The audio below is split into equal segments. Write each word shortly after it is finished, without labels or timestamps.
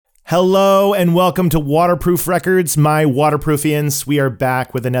Hello and welcome to Waterproof Records, my Waterproofians. We are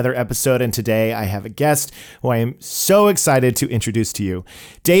back with another episode, and today I have a guest who I am so excited to introduce to you.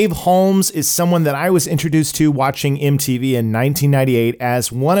 Dave Holmes is someone that I was introduced to watching MTV in 1998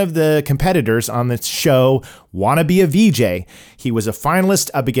 as one of the competitors on the show Wanna Be a VJ. He was a finalist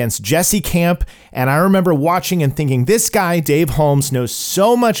up against Jesse Camp, and I remember watching and thinking, this guy, Dave Holmes, knows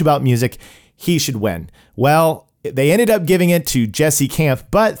so much about music, he should win. Well, they ended up giving it to Jesse Camp,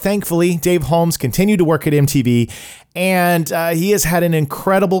 but thankfully, Dave Holmes continued to work at MTV, and he has had an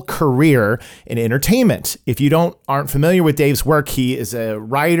incredible career in entertainment. If you aren't familiar with Dave's work, he is a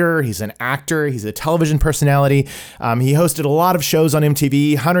writer, he's an actor, he's a television personality. He hosted a lot of shows on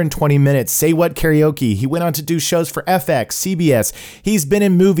MTV, 120 Minutes, Say What Karaoke. He went on to do shows for FX, CBS. He's been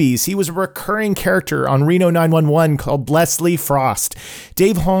in movies. He was a recurring character on Reno 911 called Leslie Frost.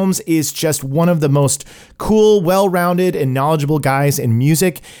 Dave Holmes is just one of the most cool, well-rounded, and knowledgeable guys in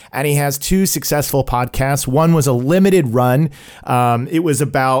music, and he has two successful podcasts. One was a limited run. It was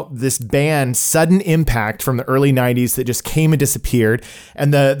about this band, Sudden Impact, from the early 90s that just came and disappeared,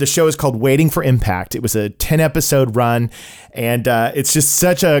 and the show is called Waiting for Impact. It was a 10-episode run, and it's just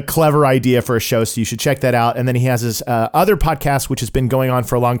such a clever idea for a show, so you should check that out. And then he has his other podcast, which has been going on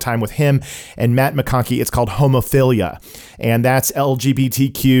for a long time with him and Matt McConkey. It's called Homophilia, and that's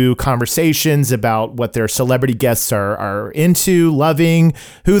LGBTQ conversations about what their celebrity guests are into, loving,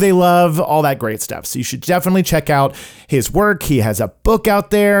 who they love, all that great stuff. So you should definitely check out his work. He has a book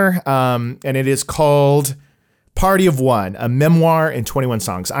out there, and it is called Party of One, a memoir in 21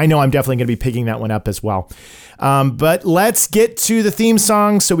 songs. I know I'm definitely going to be picking that one up as well. But let's get to the theme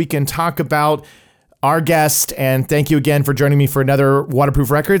song so we can talk about our guest. And thank you again for joining me for another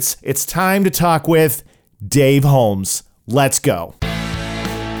Waterproof Records. It's time to talk with Dave Holmes. Let's go. Things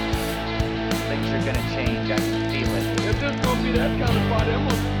are gonna change, I can feel it. If this gonna be that kind of party, I'm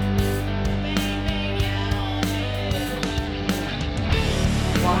gonna...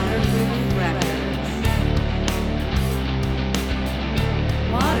 Waterproof Records.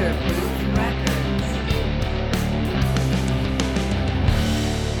 Waterproof Records.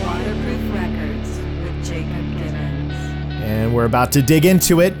 Waterproof Records with Jacob Gibbons. And we're about to dig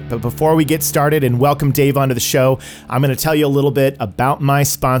into it, but before we get started and welcome Dave onto the show, I'm going to tell you a little bit about my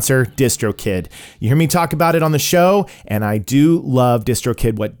sponsor, DistroKid. You hear me talk about it on the show, and I do love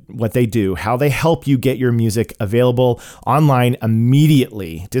DistroKid, what they do, how they help you get your music available online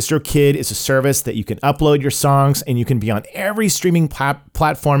immediately. DistroKid is a service that you can upload your songs, and you can be on every streaming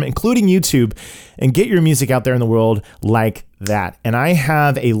platform, including YouTube, and get your music out there in the world like that. And I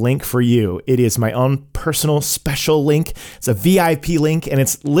have a link for you. It is my own personal special link. It's a VIP link, and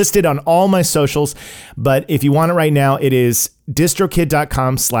it's listed on all my socials. But if you want it right now, it is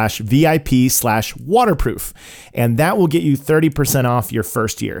distrokid.com/VIP/waterproof. And that will get you 30% off your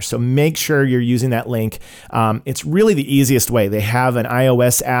first year. So make sure you're using that link. It's really the easiest way. They have an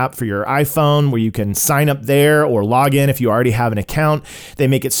iOS app for your iPhone where you can sign up there or log in if you already have an account. They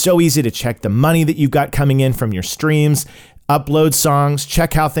make it so easy to check the money that you've got coming in from your streams, upload songs,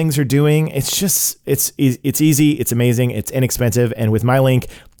 check how things are doing. It's easy, it's amazing, it's inexpensive, and with my link,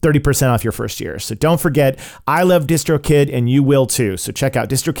 30% off your first year. So don't forget, I love DistroKid, and you will too. So check out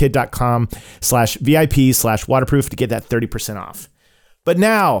distrokid.com/VIP/waterproof to get that 30% off. But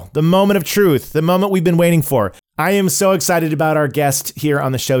now, the moment of truth, the moment we've been waiting for. I am so excited about our guest here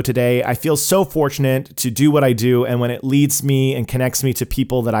on the show today. I feel so fortunate to do what I do, and when it leads me and connects me to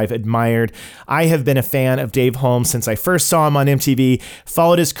people that I've admired. I have been a fan of Dave Holmes since I first saw him on MTV,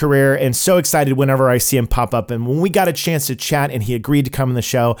 followed his career, and so excited whenever I see him pop up. And when we got a chance to chat and he agreed to come on the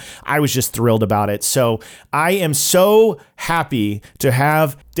show, I was just thrilled about it. So I am so happy to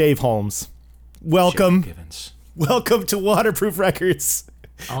have Dave Holmes. Welcome. Welcome to Waterproof Records.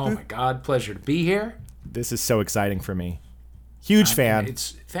 Oh my God, pleasure to be here. This is so exciting for me. Huge fan.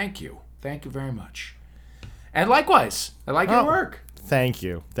 Thank you very much. And likewise, I like your work. Thank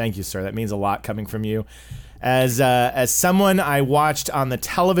you, sir. That means a lot coming from you. As someone I watched on the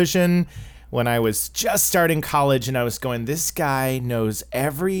television when I was just starting college, and I was going, this guy knows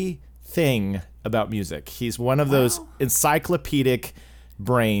everything about music. He's one of those encyclopedic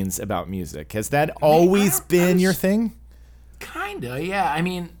brains about music. Has that always been your thing? Kinda, yeah. I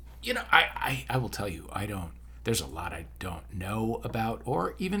mean, I will tell you, there's a lot I don't know about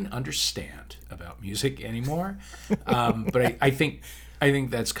or even understand about music anymore. But I think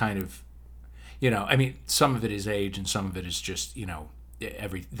that's kind of, I mean, some of it is age and some of it is just,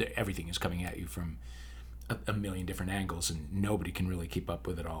 everything is coming at you from a million different angles and nobody can really keep up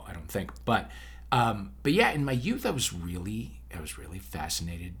with it all, I don't think. But yeah, in my youth, I was really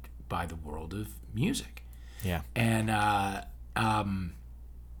fascinated by the world of music. Yeah. And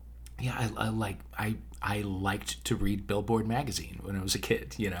Yeah, I liked to read Billboard magazine when I was a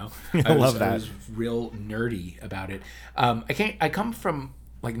kid. You know, I love that. I was real nerdy about it. I come from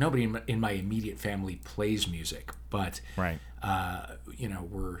like nobody in my immediate family plays music, but Right. you know,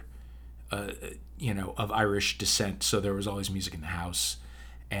 we're you know, of Irish descent, so there was always music in the house.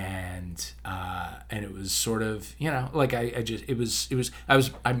 And it was sort of, you know, like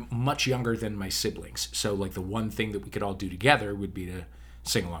I'm much younger than my siblings, so like the one thing that we could all do together would be to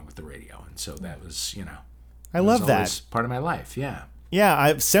sing along with the radio, and so that was, you know, I love that. always part of my life. Yeah.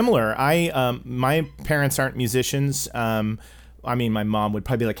 Yeah, similar. My parents aren't musicians. I mean, my mom would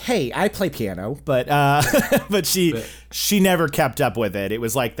probably be like, "Hey, I play piano," but but she never kept up with it. It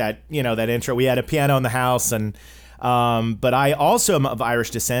was like that, you know, that intro. We had a piano in the house, and but I also am of Irish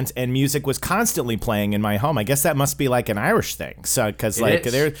descent, and music was constantly playing in my home. I guess that must be like an Irish thing. So, because like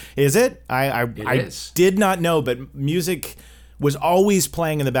there is it, I did not know, but music was always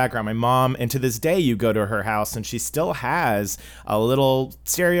playing in the background. My mom, and to this day, you go to her house and she still has a little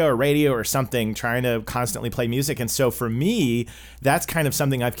stereo or radio or something trying to constantly play music. And so for me, that's kind of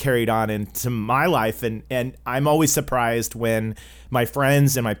something I've carried on into my life. And I'm always surprised when my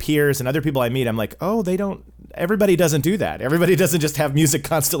friends and my peers and other people I meet, I'm like, oh, everybody doesn't do that. Everybody doesn't just have music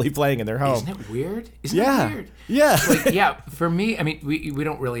constantly playing in their home. Isn't it weird? Isn't it weird? Yeah. Like, yeah, for me, I mean, we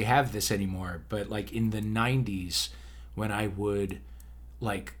don't really have this anymore, but like in the 90s, when I would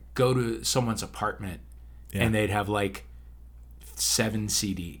like go to someone's apartment and they'd have like 7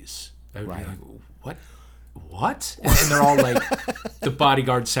 CDs. I would be like, what? And they're all like the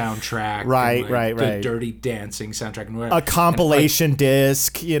Bodyguard soundtrack. Right, and, like, the right. Dirty Dancing soundtrack. And whatever. A compilation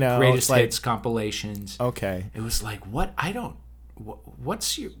disc, you know. Greatest like, hits compilations. Okay. It was like,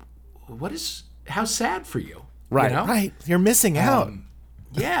 how sad for you? Right, you know? right. You're missing out.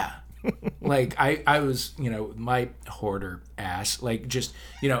 Yeah. Like I was, you know, my hoarder ass, like just,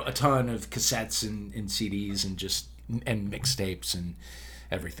 you know, a ton of cassettes and CDs and mixtapes and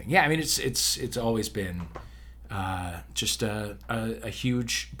everything. Yeah, I mean it's always been just a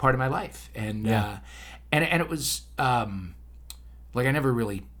huge part of my life. And and it was like I never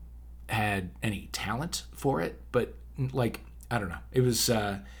really had any talent for it, but like I don't know. It was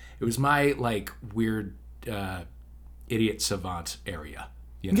my like weird idiot savant area.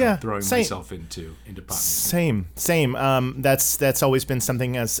 You know, throwing myself into pop music. Same. That's always been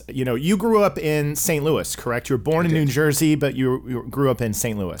something. As you know, you grew up in St. Louis, correct? You were born in New Jersey, but you grew up in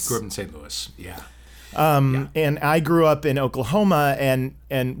St. Louis. Grew up in St. Louis, yeah. And I grew up in Oklahoma,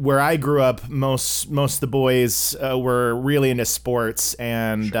 and where I grew up, most of the boys were really into sports,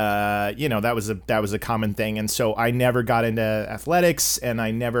 and you know, that was a common thing. And so I never got into athletics, and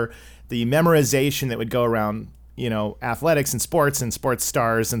the memorization that would go around, you know, athletics and sports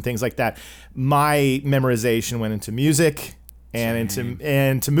stars and things like that. My memorization went into music and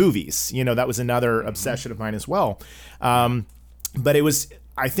into movies. You know, that was another obsession of mine as well. But it was,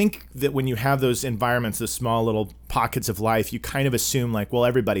 I think that when you have those environments, those small little pockets of life, you kind of assume like, well,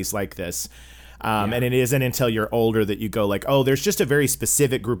 everybody's like this. And it isn't until you're older that you go like, oh, there's just a very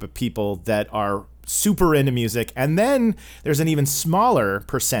specific group of people that are super into music. And then there's an even smaller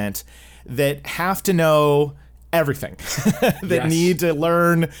percent that have to know everything, that need to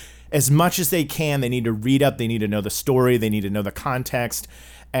learn as much as they can. They need to read up. They need to know the story. They need to know the context.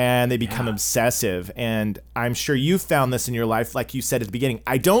 And they become obsessive. And I'm sure you found this in your life. Like you said at the beginning,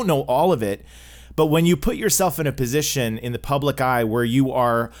 I don't know all of it. But when you put yourself in a position in the public eye where you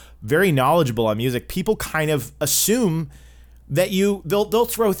are very knowledgeable on music, people kind of assume that they'll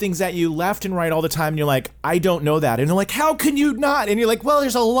throw things at you left and right all the time, and you're like, I don't know that, and they're like, how can you not? And you're like, well,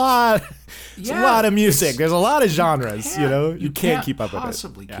 there's a lot of music, there's a lot of genres, you know, you can't keep up with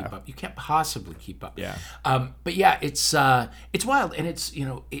it. You can't possibly keep up. Yeah. But yeah, it's wild, and it's, you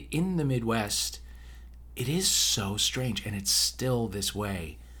know, in the Midwest, it is so strange, and it's still this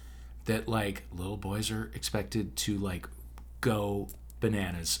way, that like little boys are expected to like go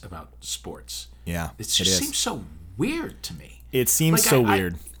bananas about sports. Yeah, it just seems so weird to me. It seems like,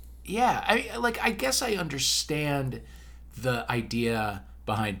 weird. I guess I understand the idea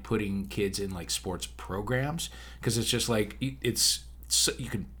behind putting kids in like sports programs, because it's just like you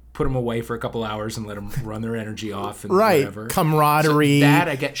can put them away for a couple hours and let them run their energy off and whatever. Camaraderie. So that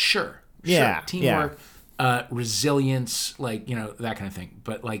I get, sure. Teamwork, resilience, like, you know, that kind of thing.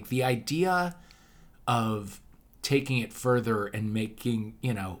 But like the idea of taking it further and making,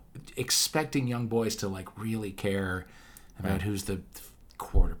 you know, expecting young boys to like really care about who's the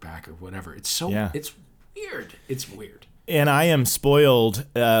quarterback or whatever. It's it's weird. It's weird. And I am spoiled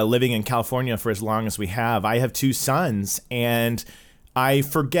living in California for as long as we have. I have 2 sons, and I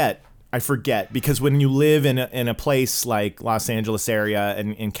forget I forget, because when you live in a place like Los Angeles area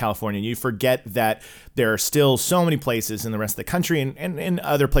and in California, you forget that there are still so many places in the rest of the country and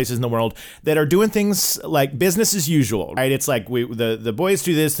other places in the world that are doing things like business as usual, right? It's like the boys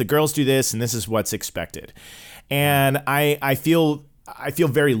do this, the girls do this, and this is what's expected. And I feel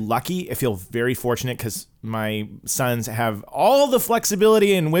very lucky. I feel very fortunate because my sons have all the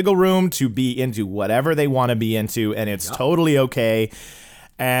flexibility and wiggle room to be into whatever they want to be into, and it's totally okay.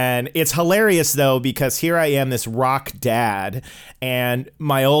 And it's hilarious, though, because here I am, this rock dad, and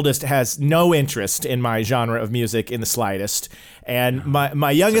my oldest has no interest in my genre of music in the slightest. And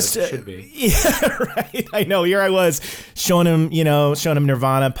my youngest, So it should be. yeah, right. I know. Here I was showing him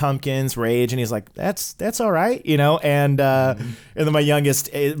Nirvana, Pumpkins, Rage, and he's like, "That's all right," And and then my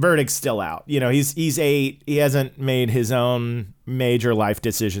youngest, Verdict's still out. He's 8. He hasn't made his own major life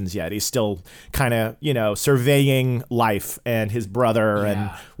decisions yet. He's still kind of surveying life and his brother and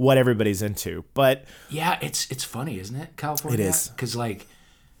what everybody's into. But yeah, it's funny, isn't it, California? It is. Because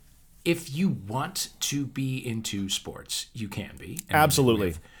if you want to be into sports, you can be. And Absolutely. we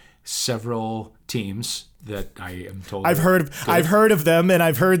have several teams that I am told I've heard of them, and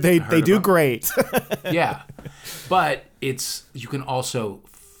I've heard they do great. Yeah, but you can also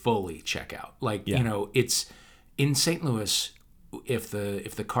fully check out. It's in St. Louis. If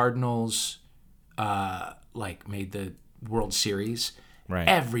the Cardinals made the World Series. Right.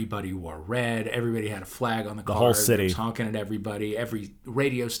 Everybody wore red. Everybody had a flag on the car. whole city. They was honking at everybody. Every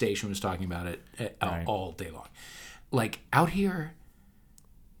radio station was talking about it all day long. Out here,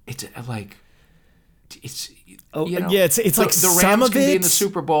 it's it's the like the some Rams of can be in it. the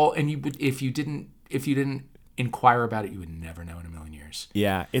Super Bowl, and if you didn't inquire about it, you would never know in a million years.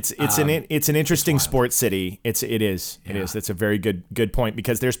 Yeah, it's an interesting sports city. It is. That's a very good point,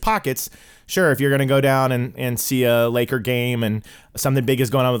 because there's pockets. Sure, if you're going to go down and see a Laker game and something big is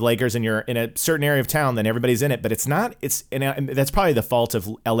going on with Lakers and you're in a certain area of town, then everybody's in it. But it's not. And that's probably the fault of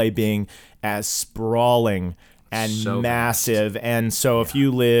LA being as sprawling and So massive. And so if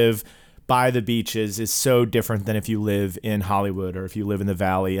you live by the beaches, is so different than if you live in Hollywood or if you live in the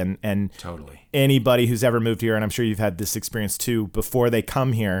Valley. And Totally. Anybody who's ever moved here, and I'm sure you've had this experience too, before they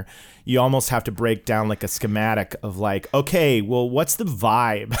come here, you almost have to break down like a schematic of okay, well, what's the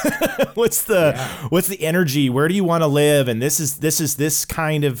vibe? what's the energy? Where do you want to live? And this is this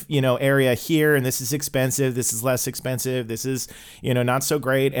kind of area here, and this is expensive. This is less expensive. This is not so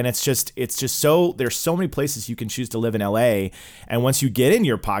great. And it's just so there's so many places you can choose to live in LA, and once you get in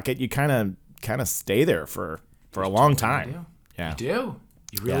your pocket, you kind of stay there for a long time. Yeah, you do.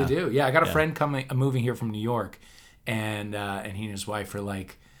 You really do. Yeah, I got a friend moving here from New York, and he and his wife are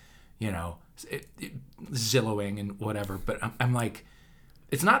Zillowing and whatever. But I'm like,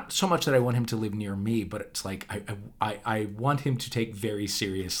 it's not so much that I want him to live near me, but it's like I want him to take very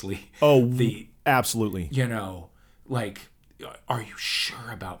seriously. Oh, absolutely. Are you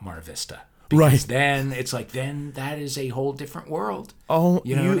sure about Mar Vista? Right. Because then it's then that is a whole different world. Oh,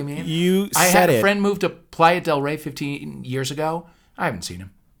 you know what I mean? I had it. a friend move to Playa del Rey 15 years ago. I haven't seen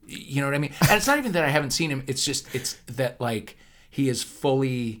him. You know what I mean? And it's not even that I haven't seen him. It's that he is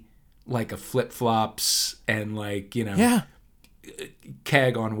fully a flip-flops and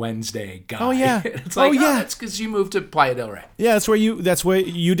keg on Wednesday guy. Oh yeah. It's that's because you moved to Playa del Rey. Yeah, that's where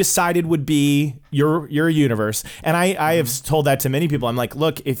you decided would be your universe. And I have told that to many people. I'm like,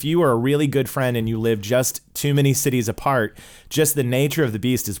 look, if you are a really good friend and you live just too many cities apart, just the nature of the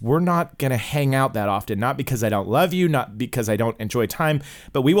beast is we're not going to hang out that often. Not because I don't love you, not because I don't enjoy time,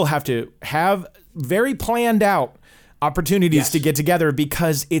 but we will have to have very planned out opportunities to get together,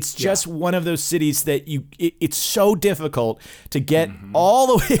 because it's just one of those cities that it's so difficult to get all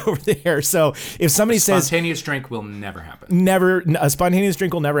the way over there. So if somebody says spontaneous drink will never happen. A spontaneous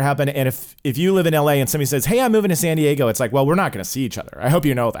drink will never happen. And if you live in LA and somebody says, "Hey, I'm moving to San Diego," it's like, well, we're not going to see each other. I hope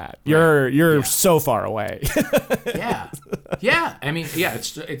you know that. You're so far away. Yeah. I mean,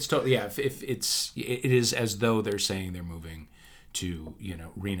 it's totally it is as though they're saying they're moving to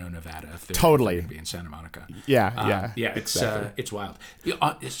Reno, Nevada. If they're going to be in Santa Monica. It's wild.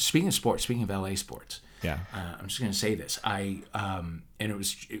 Speaking of sports, speaking of LA sports, I'm just going to say this. And it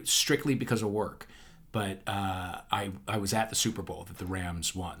was strictly because of work, but I was at the Super Bowl that the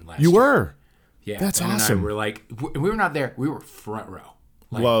Rams won last year. You were? Yeah, that's and awesome. We were not there. We were front row.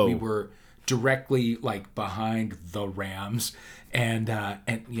 Whoa. We were directly behind the Rams, and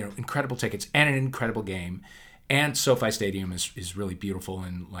incredible tickets and an incredible game. And SoFi Stadium is really beautiful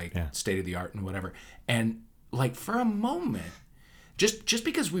and state of the art and whatever. And for a moment, just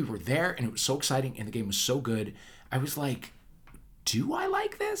because we were there and it was so exciting and the game was so good, I was like, do I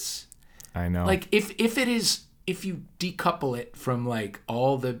like this? I know. If it is if you decouple it from like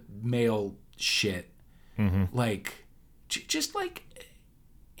all the male shit, like just like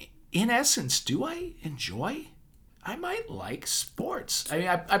in essence, do I enjoy? I might like sports. I mean,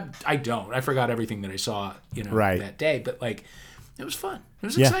 I don't. I forgot everything that I saw, that day. But like, it was fun. It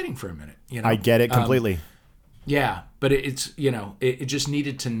was exciting for a minute. I get it completely. Yeah, but it's it just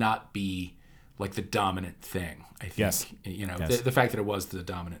needed to not be like the dominant thing. I think the fact that it was the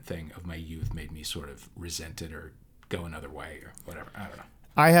dominant thing of my youth made me sort of resent it or go another way or whatever. I don't know.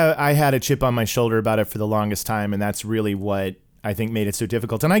 I had a chip on my shoulder about it for the longest time, and that's really what I think made it so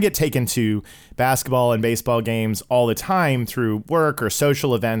difficult. And I get taken to basketball and baseball games all the time through work or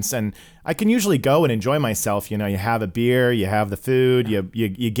social events, and I can usually go and enjoy myself. You have a beer, you have the food, you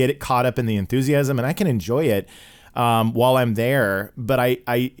get it caught up in the enthusiasm, and I can enjoy it while I'm there. But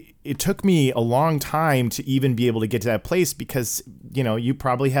it took me a long time to even be able to get to that place because, you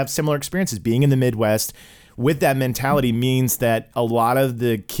probably have similar experiences. Being in the Midwest with that mentality means that a lot of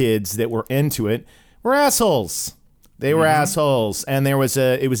the kids that were into it were assholes. They were assholes, and it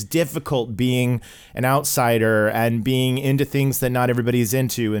was difficult being an outsider and being into things that not everybody's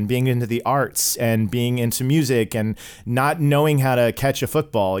into, and being into the arts and being into music and not knowing how to catch a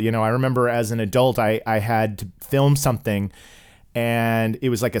football. I remember as an adult, I had to film something, and it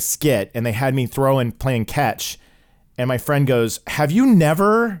was like a skit, and they had me playing catch, and my friend goes, "Have you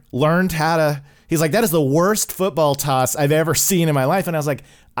never learned how to?" He's like, "That is the worst football toss I've ever seen in my life," and I was like,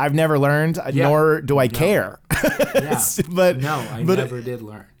 I've never learned, nor do I care. Yeah. but never did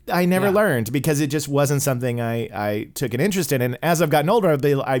learn. I never learned because it just wasn't something I took an interest in. And as I've gotten older,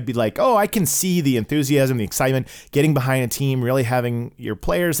 I'd be like, oh, I can see the enthusiasm, the excitement, getting behind a team, really having your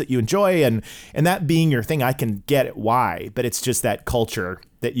players that you enjoy, and that being your thing. I can get it why, but it's just that culture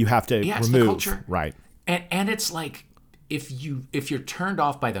that you have to remove. It's the culture. Right. And it's like if you're turned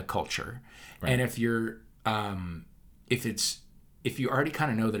off by the culture, and if you're if you already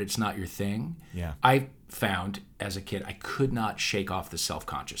kind of know that it's not your thing, I found as a kid I could not shake off the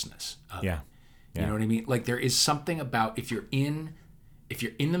self-consciousness of it. You know what I mean? Like there is something about if you're in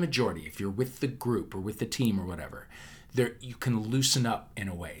the majority, if you're with the group or with the team or whatever, there you can loosen up in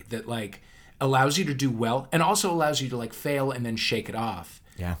a way that like allows you to do well and also allows you to like fail and then shake it off.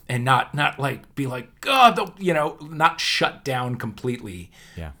 Yeah. And not like be like, God, not shut down completely.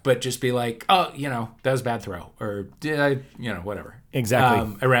 Yeah. But just be like, oh, that was a bad throw, or did I, whatever.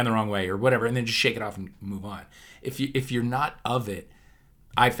 Exactly. I ran the wrong way or whatever, and then just shake it off and move on. If you're not of it,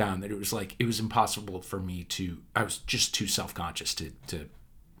 I found that it was impossible for me I was just too self-conscious to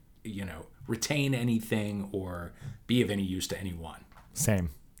retain anything or be of any use to anyone. Same.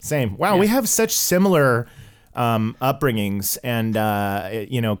 Wow. We have such similar upbringings and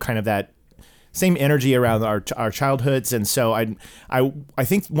kind of that same energy around our childhoods. And so I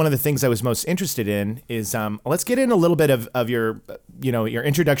think one of the things I was most interested in is let's get in a little bit of your your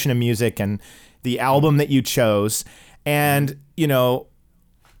introduction to music and the album that you chose. And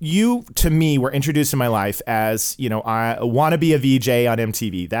you to me were introduced in my life as I want to be a VJ on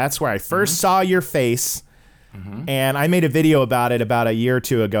MTV. That's where I first saw your face, and I made a video about it about a year or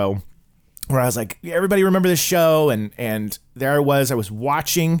two ago, where I was like, everybody remember this show? And there I was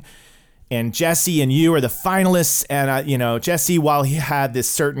watching, and Jesse and you are the finalists. And, Jesse, while he had this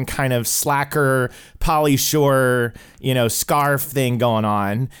certain kind of slacker, Pauly Shore, scarf thing going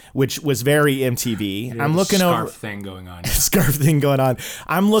on, which was very MTV. I'm looking over. Scarf thing going on. Scarf thing going on.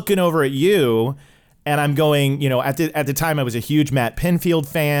 I'm looking over at you. And I'm going, at the time I was a huge Matt Pinfield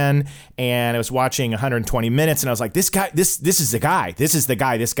fan, and I was watching 120 Minutes, and I was like, this guy, this is the guy. This is the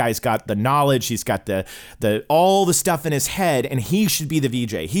guy. This guy's got the knowledge. He's got the all the stuff in his head, and he should be the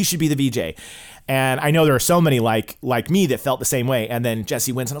VJ. He should be the VJ. And I know there are so many like me that felt the same way. And then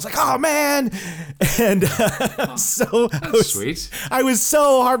Jesse wins, and I was like, oh man! And sweet. I was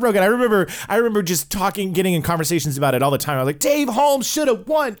so heartbroken. I remember just getting in conversations about it all the time. I was like, Dave Holmes should have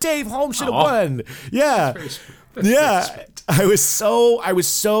won. Dave Holmes should have won. Yeah, that's I was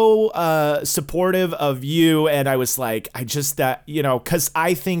so supportive of you, and I was like, because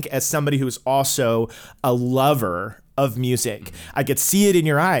I think as somebody who's also a lover of music, I could see it in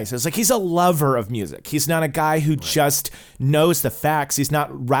your eyes. I was like, he's a lover of music. He's not a guy who just knows the facts. He's not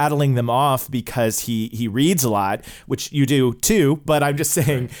rattling them off because he reads a lot, which you do too. But I'm just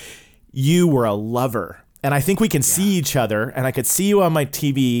saying, you were a lover, and I think we can see each other. And I could see you on my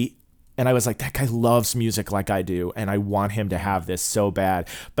TV, and I was like, that guy loves music like I do, and I want him to have this so bad.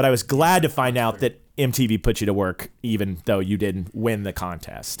 But I was glad to find out that MTV put you to work, even though you didn't win the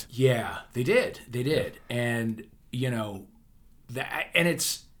contest. Yeah, they did. And and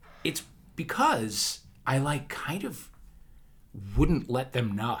it's because I like kind of wouldn't let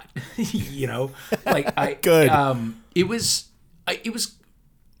them not. You know, like Good. It was,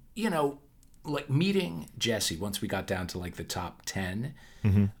 you know, like meeting Jesse once we got down to like the top 10,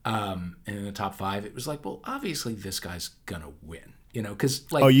 and in the top 5, it was like, well, obviously this guy's gonna win, you know,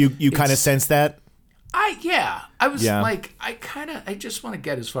 because like, you kind of sense that. I was like, I just want to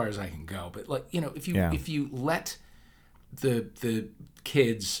get as far as I can go, but like, you know, if you let the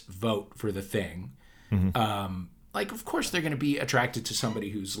kids vote for the thing, like, of course they're going to be attracted to somebody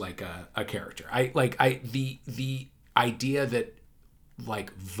who's like a character. The idea that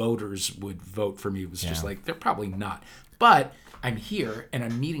like voters would vote for me was just like, they're probably not. But I'm here and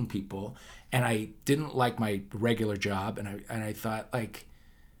I'm meeting people, and I didn't like my regular job, and I thought like,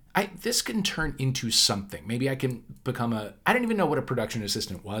 this can turn into something. Maybe I can become I didn't even know what a production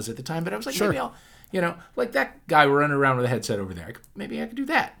assistant was at the time, but I was like, maybe I'll, you know, like that guy running around with a headset over there. Maybe I could do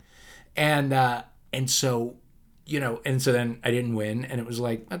that. And so, you know, and so then I didn't win, and it was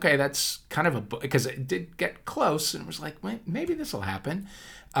like, okay, that's kind of because it did get close, and it was like, well, maybe this will happen.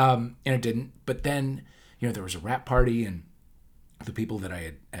 And it didn't. But then, you know, there was a rap party, and the people that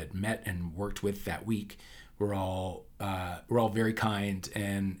I had met and worked with that week were all very kind,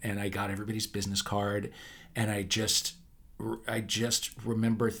 and I got everybody's business card, and I just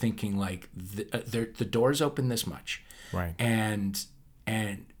remember thinking like the doors open this much, Right. And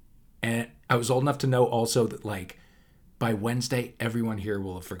I was old enough to know also that like by Wednesday everyone here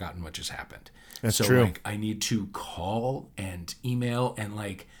will have forgotten what just happened. That's so true. Like I need to call and email and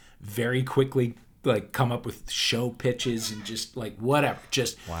like very quickly like come up with show pitches and just like whatever.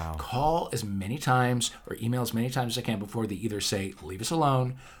 Just call as many times or email as many times as I can before they either say leave us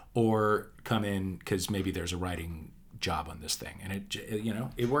alone or come in because maybe there's a writing job on this thing. And it, you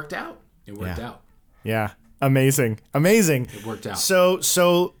know, it worked out. It worked out. Yeah. Amazing. It worked out.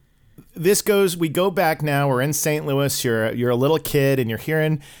 So we go back now, we're in St. Louis, you're a little kid and you're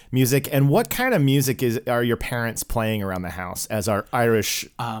hearing music. And what kind of music are your parents playing around the house as our Irish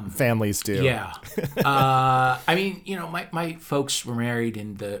families do? Yeah. I mean, you know, my folks were married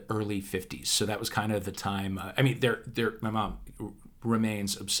in the early 50s. So that was kind of the time. I mean, my mom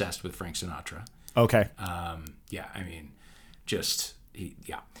remains obsessed with Frank Sinatra. Okay. Yeah. I mean, just, he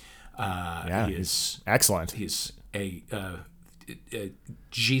is excellent. He's a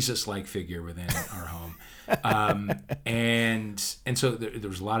Jesus-like figure within our home. And so there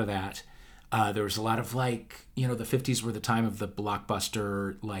was a lot of that. There was a lot of like, you know, the 50s were the time of the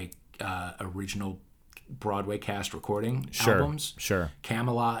blockbuster, like original Broadway cast recording albums. Sure.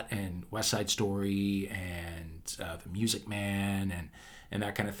 Camelot and West Side Story and The Music Man and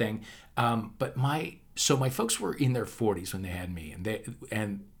that kind of thing. But my folks were in their 40s when they had me,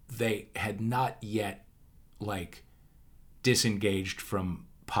 and they had not yet like disengaged from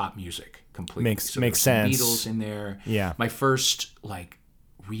pop music completely. Makes some sense. Beatles in there. Yeah. My first like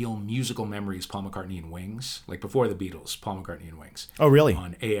real musical memory is Paul McCartney and Wings. Like before the Beatles, Paul McCartney and Wings. Oh, really?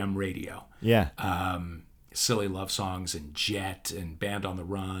 On AM radio. Yeah. Silly Love Songs and Jet and Band on the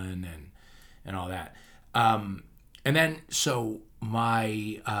Run and all that. And then so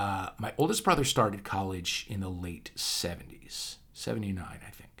my oldest brother started college in the late 70s, 79, I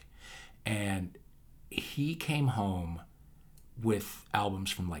think. And he came home with albums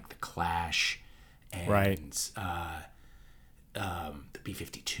from like The Clash and the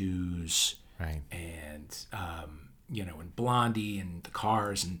B-52s, right, and you know, and Blondie and the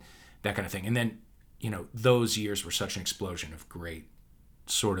Cars and that kind of thing. And then, you know, those years were such an explosion of great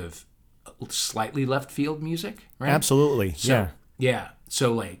sort of slightly left field music, right? Absolutely. So, yeah.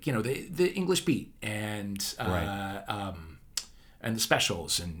 So like, you know, the English Beat and and the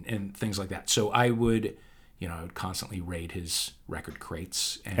Specials and things like that. So I would constantly raid his record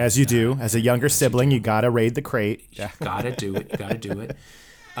crates. And, as you do. As a younger sibling, you got to raid the crate. Yeah. Got to do it.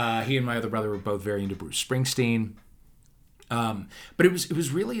 He and my other brother were both very into Bruce Springsteen. But it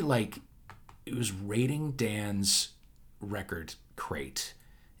was really like, it was raiding Dan's record crate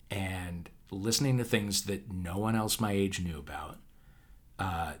and listening to things that no one else my age knew about.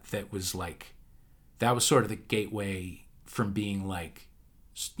 That was sort of the gateway from being like,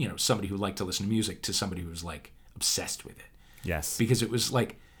 you know, somebody who liked to listen to music to somebody who was like obsessed with it. Yes. Because it was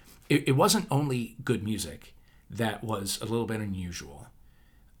like, it wasn't only good music that was a little bit unusual.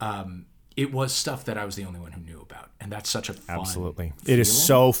 It was stuff that I was the only one who knew about, and that's such a fun. Absolutely, it is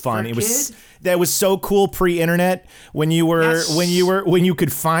so fun. It was that was so cool pre-internet when you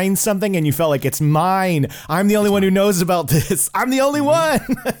could find something and you felt like it's mine. I'm the only one who knows about this. I'm the only one,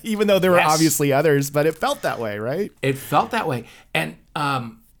 even though there were obviously others, but it felt that way, right? It felt that way, and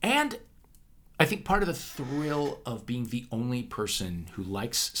I think part of the thrill of being the only person who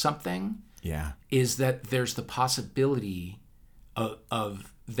likes something, is that there's the possibility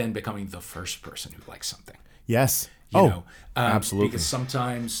of then becoming the first person who likes something. Yes. You know, absolutely. Because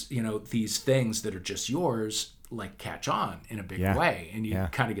sometimes, these things that are just yours, like, catch on in a big Yeah. way. And you Yeah.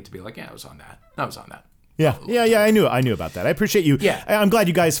 kind of get to be like, yeah, I was on that. I was on that. Yeah. I knew about that. I appreciate you. Yeah. I'm glad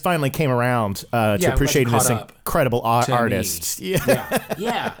you guys finally came around to I'm glad you appreciating this caught up incredible to artist. me.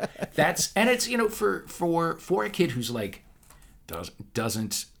 Yeah. That's, and it's, for a kid who's like,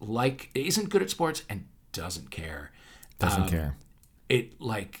 doesn't like, isn't good at sports and doesn't care. Doesn't care. It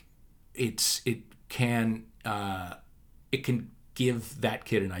can give that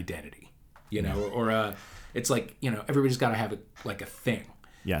kid an identity, or it's like, everybody's got to have a thing.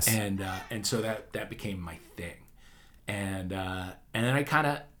 Yes. And so that became my thing. And then I kind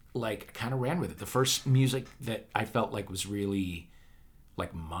of ran with it. The first music that I felt like was really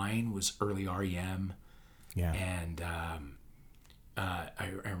like mine was early REM. Yeah. And I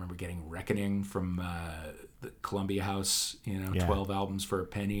remember getting Reckoning from the Columbia House, 12 albums for a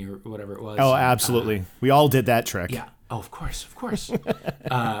penny or whatever it was. Oh, absolutely. We all did that trick. Yeah. Oh, of course.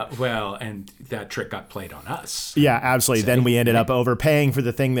 Well, and that trick got played on us. Yeah, absolutely. Then we ended up overpaying for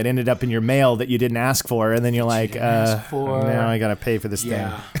the thing that ended up in your mail that you didn't ask for, and then you're like, now I gotta pay for this thing.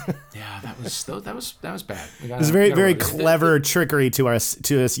 Yeah, that was bad. It was very, very clever trickery to us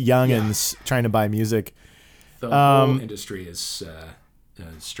youngins trying to buy music. The whole industry is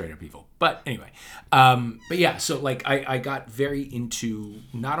straight up evil. But anyway, but yeah, so like I got very into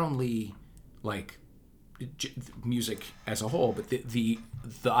not only like music as a whole, but the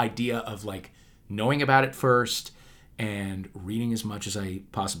idea of like knowing about it first and reading as much as I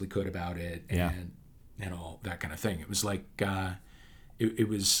possibly could about it and all that kind of thing. It was like it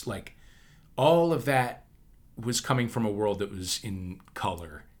was like all of that was coming from a world that was in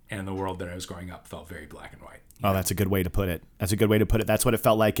color, and the world that I was growing up felt very black and white. Oh, that's a good way to put it. That's what it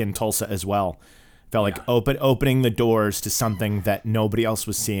felt like in Tulsa as well. Felt like opening the doors to something that nobody else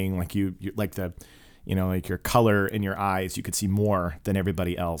was seeing. Like you like the, like your color in your eyes, you could see more than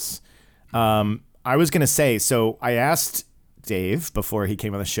everybody else. I was going to say, so I asked Dave before he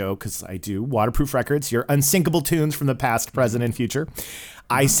came on the show, because I do Waterproof Records, your unsinkable tunes from the past, present, and future.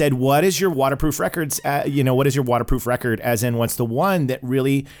 I said, what is your Waterproof Records? What is your waterproof record? As in, what's the one that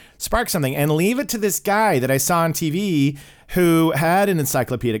really sparked something? And leave it to this guy that I saw on TV who had an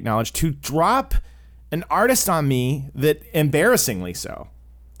encyclopedic knowledge to drop an artist on me that, embarrassingly so,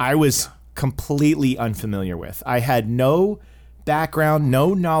 I was completely unfamiliar with. I had no background,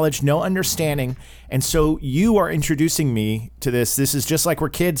 no knowledge, no understanding. And so you are introducing me to this. This is just like we're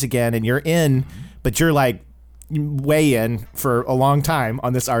kids again, and you're in, but you're like way in for a long time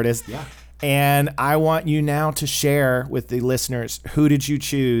on this artist. Yeah. And I want you now to share with the listeners, who did you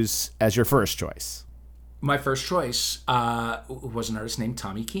choose as your first choice? My first choice was an artist named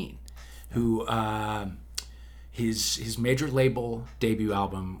Tommy Keene, who his major label debut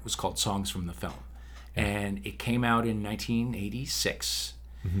album was called Songs from the Film. And it came out in 1986.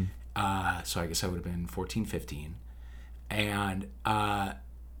 Mm-hmm. So I guess I would have been 14, 15. And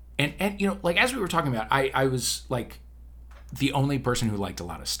like as we were talking about, I was like the only person who liked a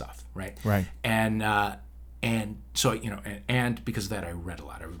lot of stuff, right? Right. And so, and because of that, I read a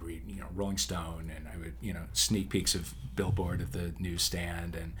lot. I would read, Rolling Stone, and I would, sneak peeks of Billboard at the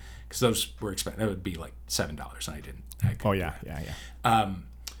newsstand, and because those were expensive. That would be like $7, and I couldn't Oh yeah, do that. yeah.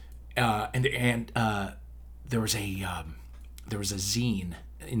 And there was a zine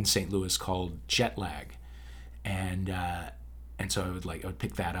in St. Louis called Jet Lag, and so I would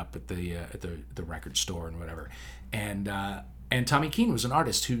pick that up at the record store and whatever, and Tommy Keene was an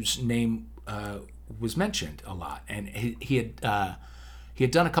artist whose name was mentioned a lot, and he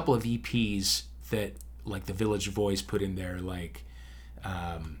had done a couple of EPs that like the Village Voice put in there, like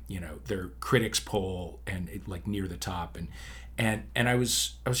their critics poll, and it, like near the top, and I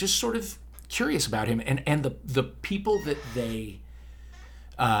was just sort of curious about him, and the people that they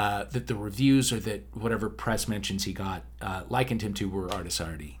that the reviews or that whatever press mentions he got likened him to were artists I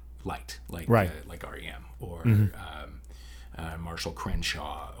already liked, like like REM or Marshall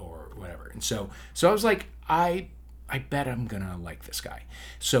Crenshaw or whatever. And so I was like, I bet I'm gonna like this guy.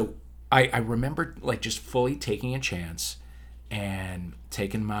 So I remember like just fully taking a chance and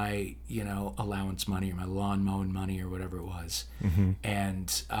taking my allowance money or my lawn mowing money or whatever it was,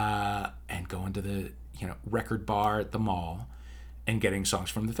 and going to the record bar at the mall and getting Songs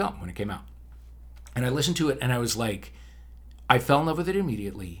from the Film when it came out. And I listened to it, and I was like, I fell in love with it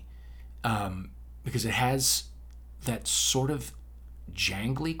immediately, because it has that sort of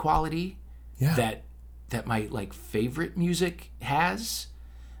jangly quality that my like favorite music has.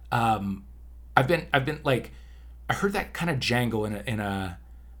 I've been like, I heard that kind of jangle in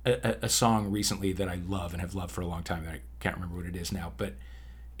a song recently that I love and have loved for a long time that I can't remember what it is now, but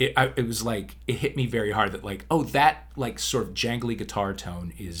it was like, it hit me very hard that like, oh, that like sort of jangly guitar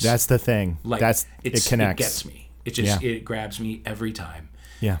tone is... That's the thing. Like, it connects. It gets me. It just, it grabs me every time.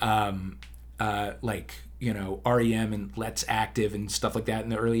 Yeah. Like, you know, REM and Let's Active and stuff like that in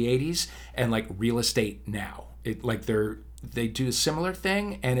the early 80s, and like Real Estate now. It like they do a similar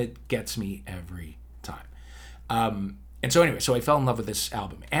thing, and it gets me every time. And so anyway, so I fell in love with this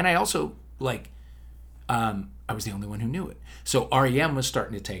album. And I also like I was the only one who knew it. So REM was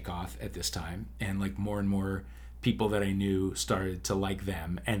starting to take off at this time, and like more and more people that I knew started to like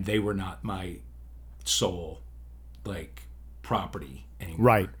them, and they were not my sole like property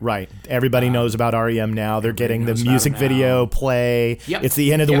anymore. Right. Everybody knows about REM now. They're getting the knows about music it now. video play. Yep. It's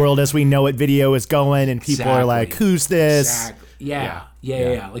the end of the Yep. world as we know it video is going, and people are like, Exactly. who's this? Exactly.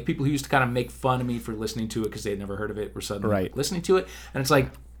 Yeah. Like people who used to kind of make fun of me for listening to it because they had never heard of it were suddenly Right. listening to it, and it's like,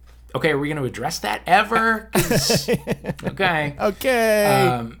 okay, are we going to address that ever? 'Cause- okay.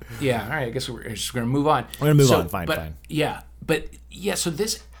 Okay. Yeah. All right. I guess we're just going to move on. We're gonna move on. Fine. Yeah. But yeah. So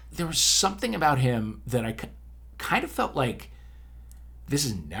there was something about him that I kind of felt like this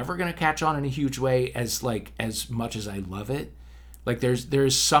is never going to catch on in a huge way as much as I love it. Like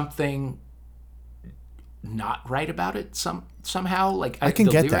there's something not right about it somehow. Like I can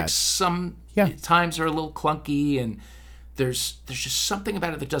the get lyrics that. Some times are a little clunky, and there's just something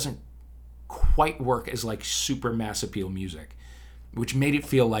about it that doesn't quite work as like super mass appeal music, which made it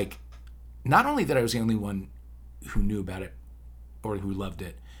feel like not only that I was the only one who knew about it or who loved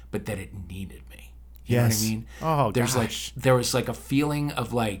it, but that it needed me. You know what I mean? Oh, there was like a feeling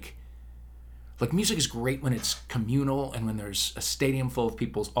of like music is great when it's communal and when there's a stadium full of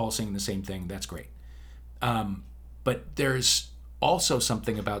people all singing the same thing. That's great. But there's also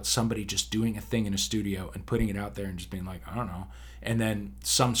something about somebody just doing a thing in a studio and putting it out there and just being like, I don't know. And then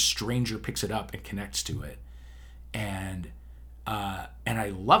some stranger picks it up and connects to it. And I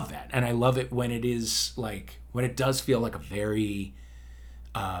love that. And I love it when it is like, when it does feel like a very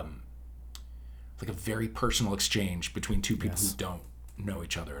personal exchange between two people who don't know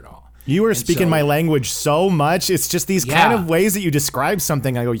each other at all. You are speaking my language so much. It's just these kind of ways that you describe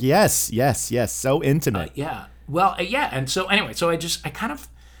something. I go, yes. So intimate. Yeah. Well, yeah. And so anyway, so I just fell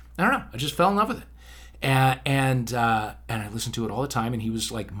in love with it. And I listened to it all the time, and he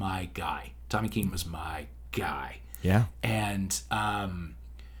was like my guy. Tommy Keene was my guy. Yeah. And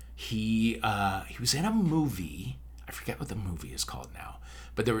he was in a movie. I forget what the movie is called now.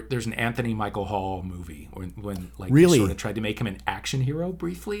 But there's an Anthony Michael Hall movie when like really? they sort of tried to make him an action hero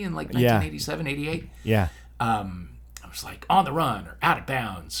briefly in like 1987, 88. Yeah. I was like On the Run or Out of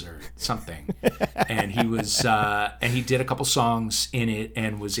Bounds or something. And he was and he did a couple songs in it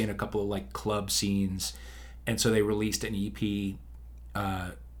and was in a couple of like club scenes. And so they released an EP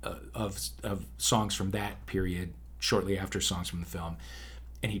of songs from that period shortly after songs from the film.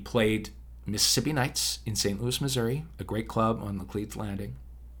 And he played Mississippi Nights in St. Louis, Missouri, a great club on Laclede's Landing.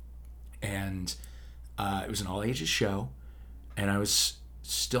 And it was an all-ages show. And I was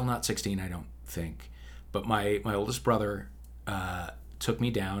still not 16, I don't think. But my oldest brother took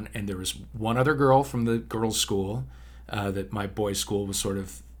me down, and there was one other girl from the girls' school that my boys' school was sort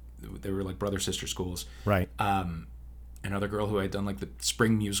of, they were like brother-sister schools. Right. Another girl who I had done like the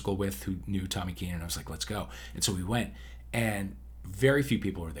spring musical with who knew Tommy Keene, and I was like, let's go. And so we went, and very few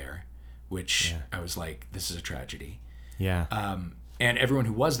people were there, which I was like, this is a tragedy. Yeah. And everyone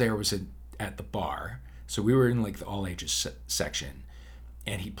who was there was at the bar. So we were in like the all ages section,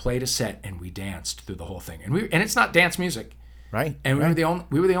 and he played a set, and we danced through the whole thing. And it's not dance music, right. And we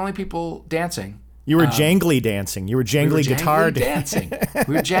were the only people dancing. You were jangly dancing. You were jangly guitar dancing.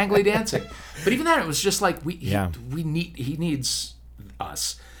 We were jangly dancing. But even then, it was just like he needs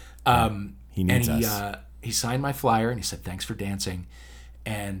us. He needs us. He signed my flyer and he said, "Thanks for dancing,"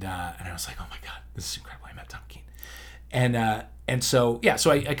 and I was like, "Oh my god, this is incredible! I met Tom Keene," and so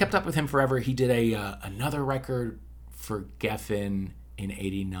I kept up with him forever. He did another record for Geffen in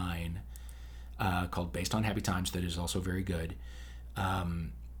 '89 called "Based on Happy Times" that is also very good.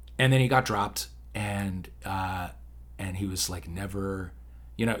 And then he got dropped, and he was like never,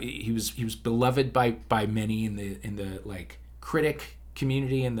 he was beloved by many in the like critic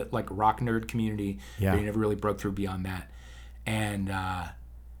community and the like rock nerd community. Yeah. But he never really broke through beyond that.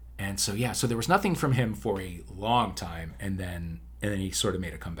 And so there was nothing from him for a long time, and then he sort of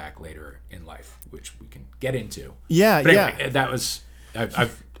made a comeback later in life, which we can get into. Yeah, but anyway, that was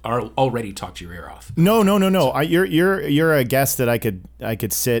I've already talked your ear off. No. You're a guest that I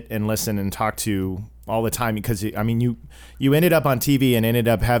could sit and listen and talk to all the time, because I mean you ended up on TV and ended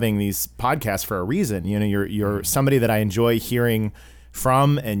up having these podcasts for a reason. You're somebody that I enjoy hearing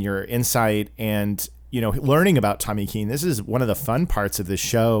from and your insight and, learning about Tommy Keene. This is one of the fun parts of this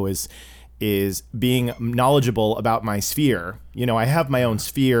show is being knowledgeable about my sphere. I have my own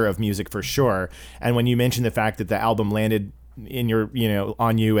sphere of music for sure. And when you mentioned the fact that the album landed in your,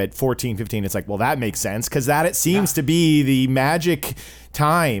 on you at 14, 15, it's like, well, that makes sense. Cause it seems to be the magic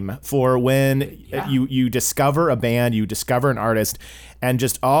time for when you discover a band, you discover an artist, and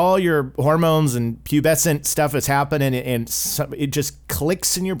just all your hormones and pubescent stuff is happening, and it just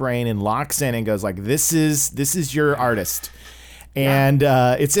clicks in your brain and locks in and goes like, this is your artist. And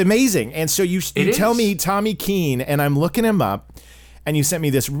it's amazing. And so you tell me Tommy Keene, and I'm looking him up, and you sent me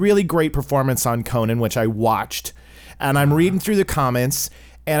this really great performance on Conan, which I watched, and I'm reading through the comments,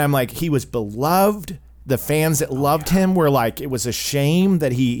 and I'm like, he was beloved. The fans that loved him were like, it was a shame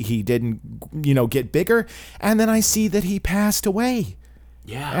that he didn't, get bigger. And then I see that he passed away.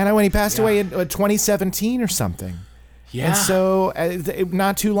 Yeah. And when he passed away in 2017 or something. Yeah. And so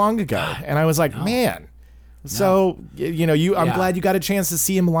not too long ago. And I was like, man. So, I'm glad you got a chance to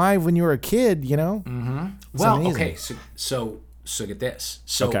see him live when you were a kid, Mm-hmm. Well, amazing. Okay. So get this.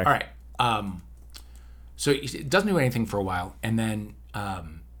 So, all right. So it doesn't do anything for a while. And then,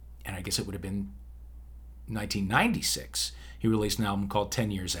 and I guess it would have been 1996, he released an album called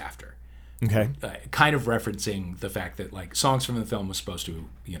 10 Years After. Okay. Kind of referencing the fact that like songs from the film was supposed to,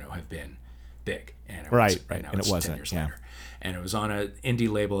 have been big. And it right. Now and it wasn't. 10 years later. And it was on an indie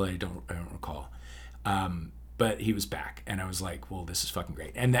label I don't recall. But he was back, and I was like, well, this is fucking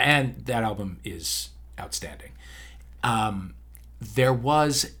great. And that album is outstanding. There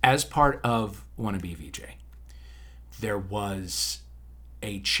was, as part of Wannabe VJ, there was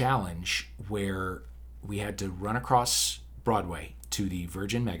a challenge where we had to run across Broadway to the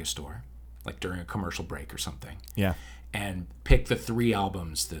Virgin Megastore, like during a commercial break or something. Yeah. And pick the 3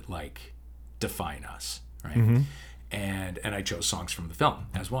 albums that like define us, right? Mm-hmm. And I chose songs from the film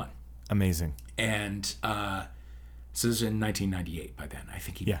as one. Amazing. And so this was in 1998 by then. I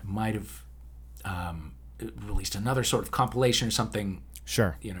think he might have released another sort of compilation or something.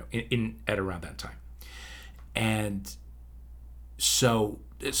 Sure. In at around that time. And so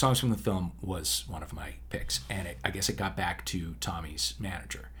songs from the film was one of my picks. And I guess it got back to Tommy's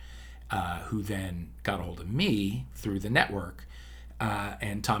manager, who then got a hold of me through the network.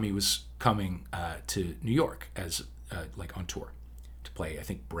 And Tommy was coming to New York as like on tour to play, I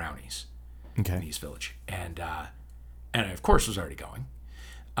think, Brownies in East Village. And I, of course, was already going.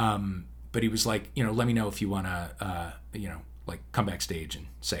 But he was like, let me know if you want to, like come backstage and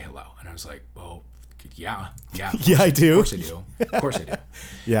say hello. And I was like, well, yeah. Yeah, I do. Of course I do.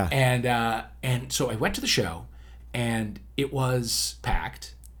 Yeah. And so I went to the show, and it was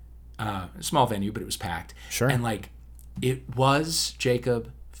packed. A small venue, but it was packed. Sure. And like, it was,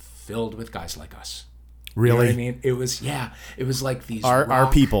 Jacob, filled with guys like us. Really? You know what I mean? It was, it was like these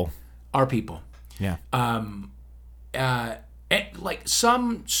our people. Our people. Yeah. And like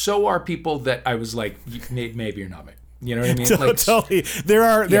some are people that I was like, maybe you're not. You know what I mean? Totally. There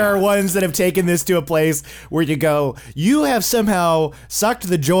are ones that have taken this to a place where you go, you have somehow sucked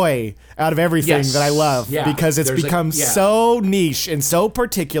the joy out of everything that I love because it's become so niche and so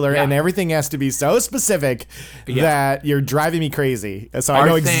particular and everything has to be so specific that you're driving me crazy. So I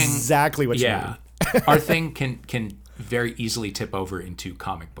know exactly what you mean. Our thing can very easily tip over into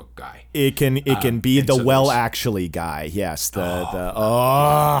comic book guy. It can be the actually guy. Yes.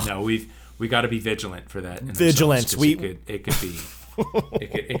 No, we got to be vigilant for that. Vigilant.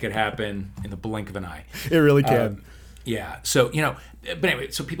 It could happen in the blink of an eye. It really can. So but anyway,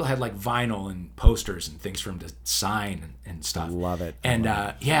 so people had like vinyl and posters and things for him to sign and stuff. Love it. And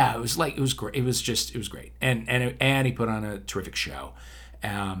it was great. It was great. And he put on a terrific show.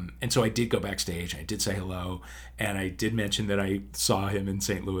 And so I did go backstage. I did say hello, and I did mention that I saw him in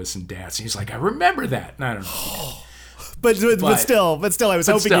St. Louis and dance. And he's like, I remember that. And I don't know. If he did. But still, I was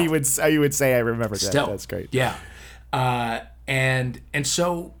hoping you would say I remember that. That's great. Yeah. And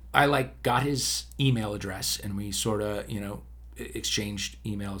so I like got his email address, and we sort of, exchanged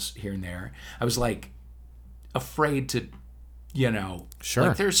emails here and there. I was like afraid to, sure.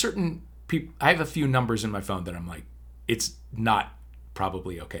 Like there's certain people. I have a few numbers in my phone that I'm like, it's not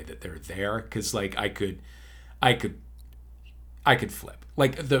probably okay that they're there, because like I could flip.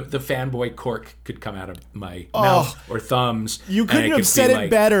 Like the Fanboy Cork could come out of my mouth or thumbs. You couldn't have said it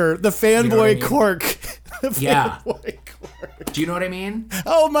better. The Fanboy Cork. The Fanboy Cork. Do you know what I mean?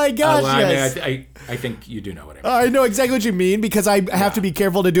 Oh my gosh, yes. I think you do know what I mean. I know exactly what you mean, because I have to be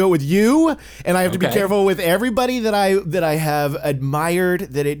careful to do it with you, and I have to be careful with everybody that I have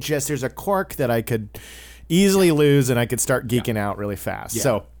admired, that there's a cork that I could easily lose, and I could start geeking out really fast.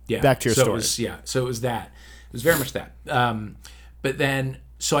 So back to your story. So it was that. It was very much that. But then,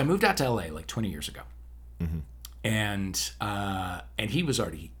 so I moved out to LA like 20 years ago. And he was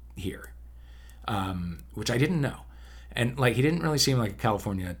already here, which I didn't know. And like, he didn't really seem like a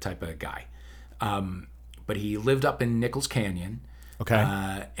California type of guy. But he lived up in Nichols Canyon. Okay.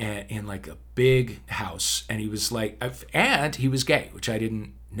 And in like a big house. And he was like, and he was gay, which I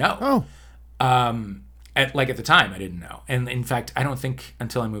didn't know. Oh. At the time, I didn't know. And in fact, I don't think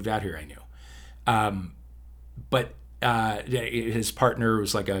until I moved out here I knew. But his partner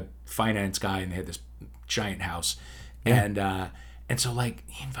was like a finance guy, and they had this giant house. Yeah. And so like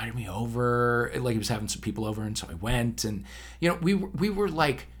he invited me over, like he was having some people over, and so I went, and you know, we were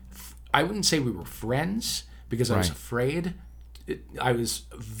like, I wouldn't say we were friends because I was afraid. I was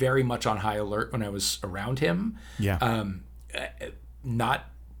very much on high alert when I was around him. Yeah. Not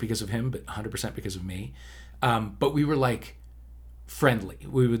because of him, but 100% because of me. But we were like friendly.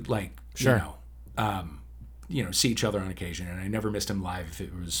 We would like, see each other on occasion, and I never missed him live if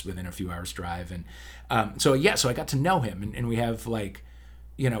it was within a few hours drive. And so I got to know him, and we have like,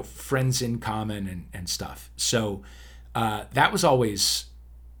 friends in common and stuff. So that was always,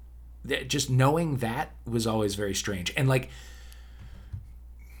 just knowing that was always very strange. And like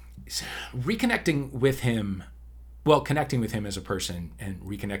reconnecting with him, connecting with him as a person and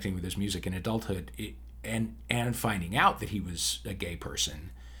reconnecting with his music in adulthood, and finding out that he was a gay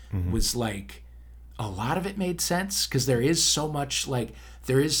person was like, a lot of it made sense, because there is so much like,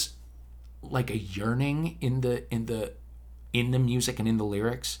 there is like a yearning in the music and in the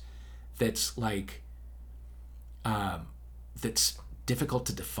lyrics that's like that's difficult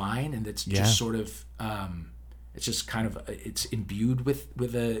to define, and that's just sort of it's just kind of, it's imbued with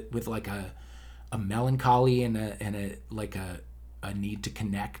like a melancholy and a like a need to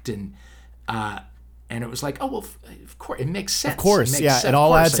connect, and it was like, oh well, of course it makes sense. Of course, sense. It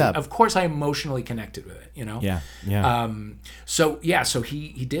all adds up. Of course, I emotionally connected with it. Yeah. So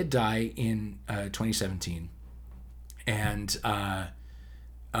he did die in 2017, and I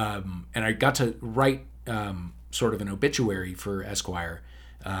got to write sort of an obituary for Esquire.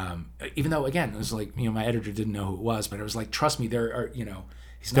 Even though, again, it was like, my editor didn't know who it was, but I was like, trust me, there are,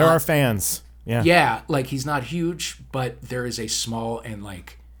 there are fans. Yeah. Yeah. Like, he's not huge, but there is a small and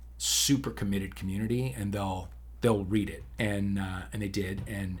like super committed community, and they'll read it. And they did.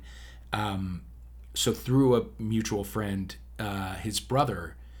 And, so through a mutual friend, his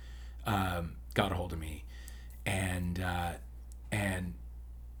brother, got a hold of me, and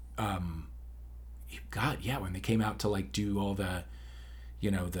when they came out to like do all the,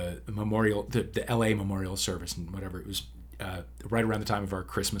 the memorial, the LA memorial service and whatever, it was right around the time of our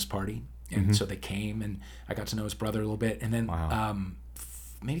Christmas party. And so they came, and I got to know his brother a little bit. And then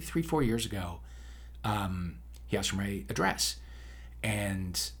maybe 3-4 years ago, he asked for my address.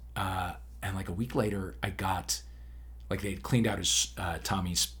 And like a week later, I got, like, they had cleaned out his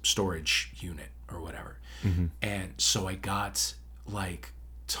Tommy's storage unit or whatever. And so I got like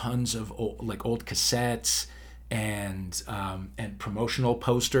tons of old cassettes and promotional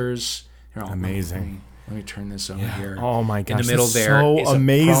posters. Here, Amazing. Let me turn this over here. Oh my gosh! In the middle this there so is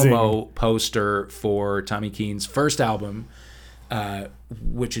amazing. a promo poster for Tommy Keane's first album,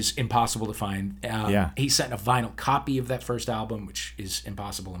 which is impossible to find. He sent a vinyl copy of that first album, which is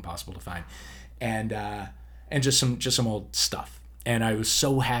impossible to find, and just some old stuff. And I was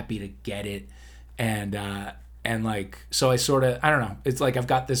so happy to get it, and like, so I sort of, I don't know, it's like I've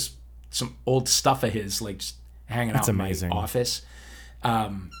got some old stuff of his like just hanging out in my office.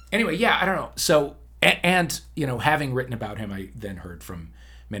 Anyway, I don't know. So, and having written about him, I then heard from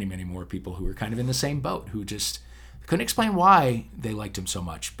many, many more people who were kind of in the same boat, who just couldn't explain why they liked him so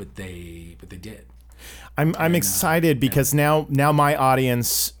much, but they did. I'm excited because now my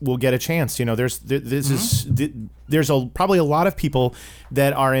audience will get a chance. There's probably a lot of people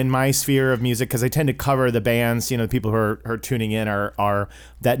that are in my sphere of music, because I tend to cover the bands. The people who are tuning in are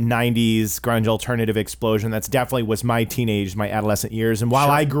that 90s grunge alternative explosion. That's definitely was my adolescent years. And while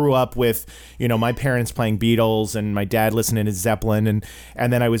I grew up with my parents playing Beatles and my dad listening to Zeppelin,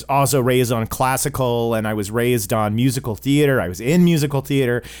 and then I was also raised on classical, and I was raised on musical theater. I was in musical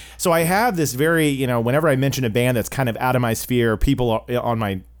theater, so I have this very whenever I mention a band that's kind of out of my sphere, people on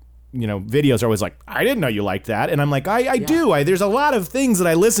my videos are always like, I didn't know you liked that. And I'm like, I do. There's a lot of things that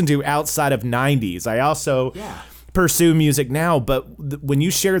I listen to outside of 90s. I also pursue music now. But when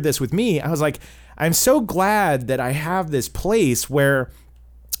you shared this with me, I was like, I'm so glad that I have this place where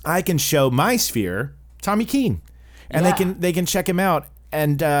I can show my sphere, Tommy Keane, and they can check him out.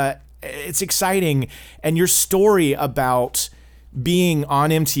 And it's exciting. And your story about being on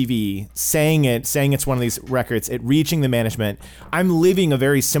MTV, saying it's one of these records, it reaching the management. I'm living a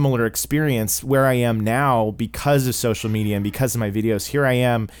very similar experience where I am now because of social media and because of my videos. Here I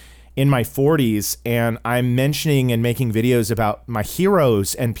am in my 40s, and I'm mentioning and making videos about my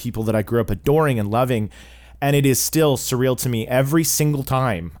heroes and people that I grew up adoring and loving. And it is still surreal to me every single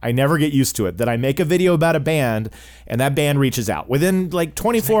time. I never get used to it, that I make a video about a band and that band reaches out within like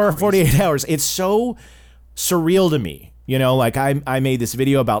 24 or 48 hours. It's so surreal to me. You know, like I made this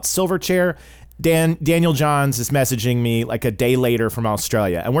video about Silverchair. Daniel Johns is messaging me like a day later from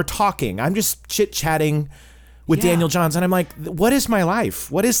Australia, and we're talking. I'm just chit-chatting with Daniel Johns, and I'm like, what is my life?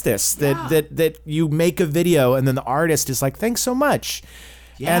 What is this? That you make a video and then the artist is like, thanks so much.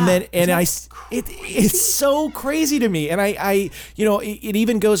 Yeah, and then it's so crazy to me, and I you know, it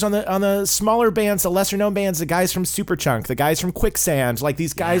even goes on the smaller bands, the lesser known bands, the guys from Superchunk, the guys from Quicksand, like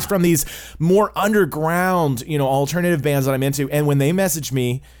these guys from these more underground, you know, alternative bands that I'm into, and when they message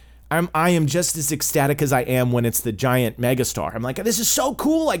me, I am just as ecstatic as I am when it's the giant megastar. I'm like, this is so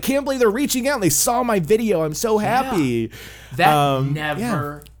cool! I can't believe they're reaching out. They saw my video. I'm so happy. That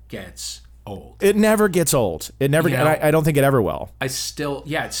never gets old. It never gets old. It never. I don't think it ever will. It's still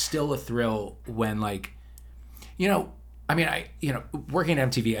a thrill when, like, you know, I mean, working at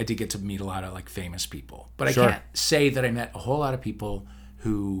MTV, I did get to meet a lot of like famous people, but I can't say that I met a whole lot of people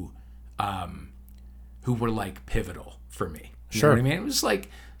who were like pivotal for me. You know what I mean? It was like,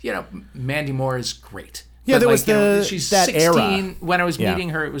 you know, Mandy Moore is great. Yeah, there was she's that 16 era. when I was meeting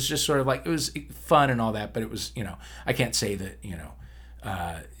her. It was just sort of like, it was fun and all that, but it was, you know, I can't say that, you know,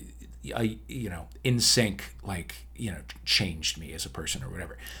 In Sync, like, you know, changed me as a person or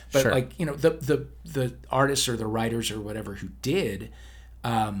whatever. But like, you know, the artists or the writers or whatever who did,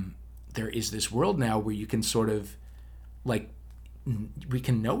 there is this world now where you can sort of like, we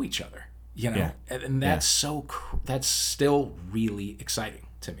can know each other, you know, and that's that's still really exciting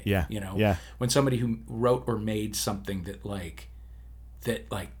to me. You know, when somebody who wrote or made something that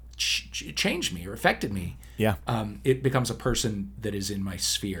changed me or affected me, it becomes a person that is in my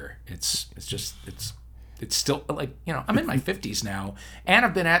sphere. It's still like, you know, I'm in my 50s now, and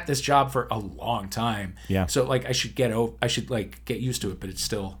I've been at this job for a long time. So like I should get used to it, but it's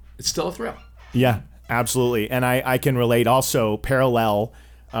still a thrill. Yeah, absolutely. And I can relate also parallel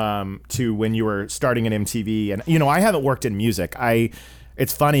to when you were starting at MTV, and you know, I haven't worked in music.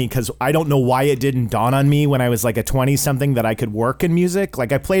 It's funny because I don't know why it didn't dawn on me when I was like a 20-something that I could work in music.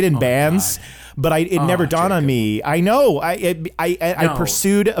 Like I played in bands, but it never dawned on me. I know I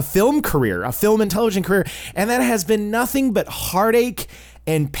pursued a film and television career, and that has been nothing but heartache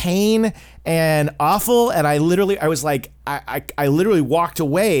and pain and awful. And I was like, I literally walked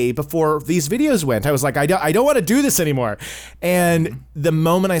away before these videos went. I was like, I don't want to do this anymore. And the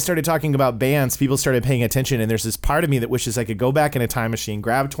moment I started talking about bands, people started paying attention. And there's this part of me that wishes I could go back in a time machine,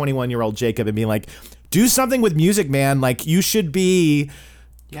 grab 21-year-old Jacob and be like, do something with music, man. Like you should be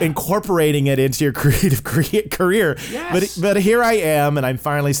incorporating it into your creative career. Yes. But here I am, and I'm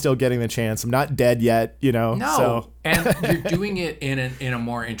finally still getting the chance. I'm not dead yet, you know. No. So. And you're doing it in a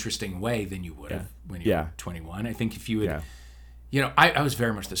more interesting way than you would have when you were 21. I think if you would, you know, I was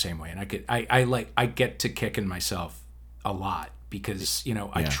very much the same way, and I get to kicking myself a lot because, you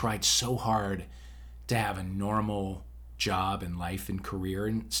know, I tried so hard to have a normal job and life and career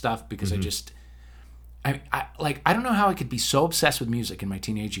and stuff because I don't know how I could be so obsessed with music in my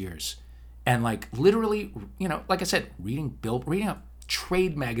teenage years, and like literally, you know, like I said, reading a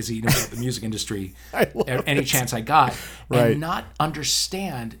trade magazine about the music industry any chance I got, and not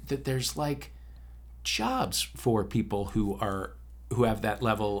understand that there's like jobs for people who have that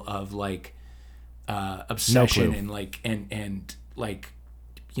level of like obsession and like and like,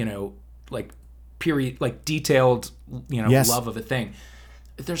 you know, like period, like detailed, you know, love of a thing.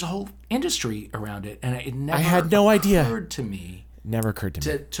 There's a whole industry around it, and it never occurred to me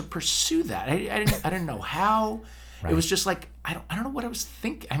to pursue that. I didn't know how. It was just like I don't know what I was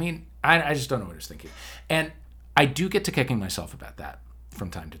thinking. I mean, I just don't know what I was thinking. And I do get to kicking myself about that from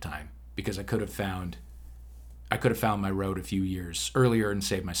time to time because I could have found my road a few years earlier and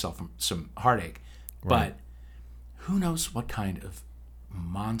saved myself from some heartache. But who knows what kind of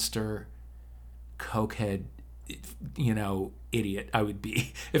monster cokehead, you know, idiot I would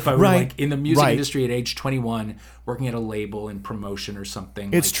be if I were like in the music industry at age 21 working at a label in promotion or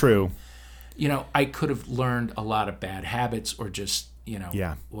something. It's like, true. You know, I could have learned a lot of bad habits or just, you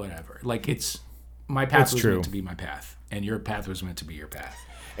know, whatever. Like it's my path It's was true. meant to be my path, and your path was meant to be your path.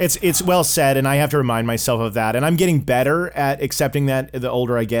 It's well said, and I have to remind myself of that. And I'm getting better at accepting that the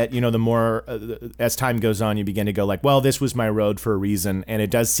older I get. The more as time goes on, you begin to go like, well, this was my road for a reason. And it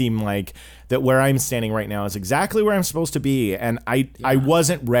does seem like that where I'm standing right now is exactly where I'm supposed to be. And I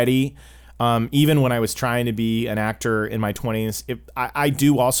wasn't ready. Even when I was trying to be an actor in my 20s, I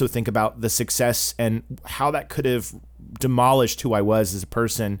do also think about the success and how that could have demolished who I was as a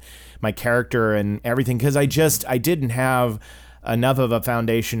person, my character and everything. Because I didn't have enough of a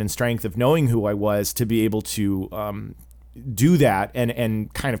foundation and strength of knowing who I was to be able to do that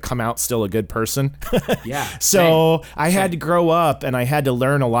and kind of come out still a good person. Yeah. So I had to grow up and I had to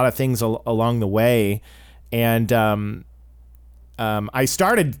learn a lot of things along the way. And I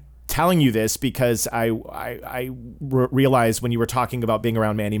started telling you this because I realized when you were talking about being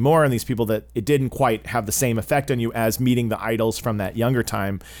around Mandy Moore and these people that it didn't quite have the same effect on you as meeting the idols from that younger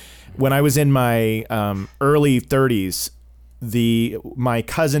time. When I was in my early 30s, my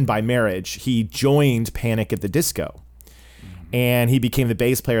cousin by marriage, he joined Panic at the Disco, and he became the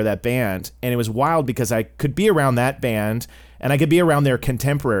bass player of that band. And it was wild because I could be around that band and I could be around their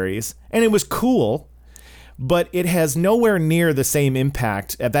contemporaries, and it was cool, but it has nowhere near the same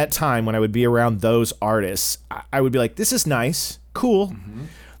impact at that time. When I would be around those artists, I would be like, this is nice, cool,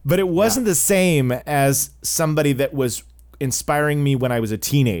 but it wasn't the same as somebody that was inspiring me when I was a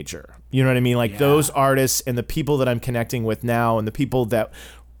teenager. You know what I mean? Like those artists and the people that I'm connecting with now and the people that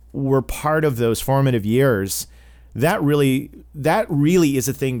were part of those formative years, that really is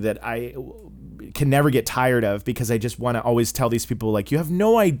a thing that I can never get tired of, because I just want to always tell these people, like, you have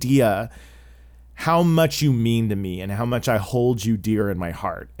no idea how much you mean to me and how much I hold you dear in my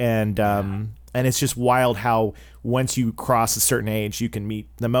heart. And it's just wild how once you cross a certain age, you can meet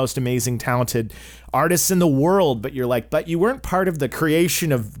the most amazing, talented artists in the world. But you're like, but you weren't part of the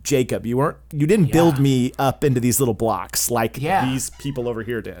creation of Jacob. You didn't build me up into these little blocks like these people over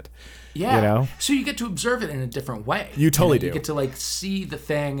here did. Yeah. So you get to observe it in a different way. You totally do. You get to like see the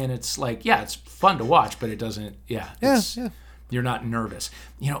thing, and it's like, it's fun to watch, but it doesn't. You're not nervous.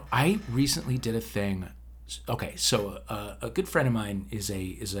 I recently did a thing. Okay, so a good friend of mine is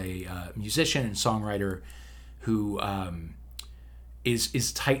a musician and songwriter who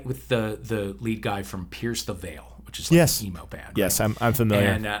is tight with the lead guy from Pierce the Veil, which is like an emo band. Yes, right? I'm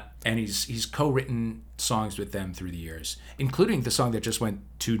familiar. And he's co-written songs with them through the years, including the song that just went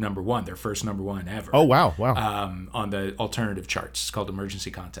to #1, their first #1 ever. Oh wow! On the alternative charts, it's called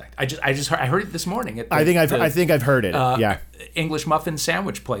Emergency Contact. I heard it this morning. I think I've heard it. English muffin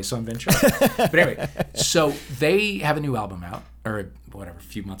sandwich place on Ventura. But anyway, so they have a new album out, or whatever. A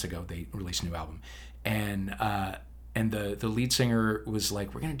few months ago, they released a new album, and the lead singer was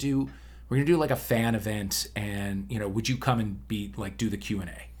like, we're gonna do like a fan event, and would you come and do the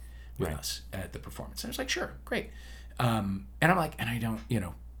Q&A with us at the performance? And I was like, sure, great. And I'm like, and I don't,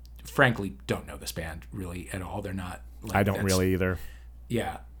 frankly, don't know this band really at all. They're not. Like, I don't really either.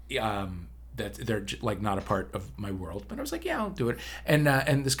 Yeah. That they're like not a part of my world, but I was like, yeah, I'll do it. And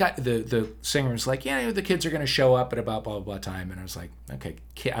this guy, the singer was like, yeah, the kids are gonna show up at about blah blah blah time. And I was like, okay,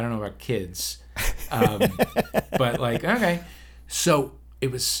 I don't know about kids, but like, okay. So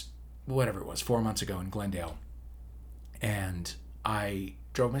it was whatever it was 4 months ago in Glendale, and I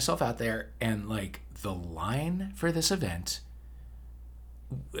drove myself out there, and like the line for this event,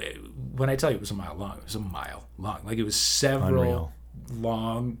 when I tell you it was a mile long, it was a mile long. Like it was several. Unreal.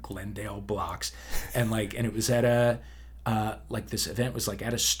 Long Glendale blocks, and it was at this event was like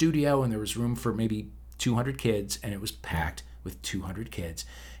at a studio, and there was room for maybe 200 kids, and it was packed with 200 kids,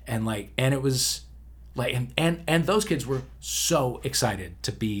 and it was like and those kids were so excited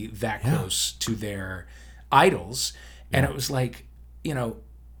to be that close to their idols, and it was like,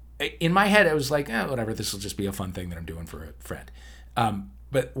 in my head I was like, whatever, this will just be a fun thing that I'm doing for a friend.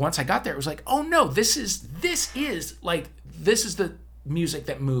 But once I got there, it was like, oh no, this is the music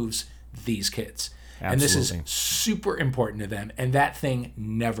that moves these kids. Absolutely. And this is super important to them, and that thing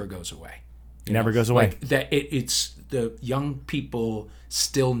never goes away. Never goes away. Like that, it's the young people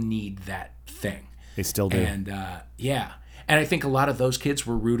still need that thing. They still do. And and I think a lot of those kids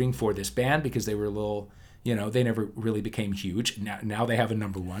were rooting for this band because they were a little, they never really became huge. Now they have a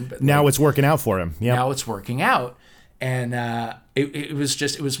 #1, but now it's working out for them. Yeah. Now it's working out, and it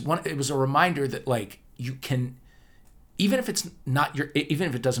was a reminder that like you can. Even if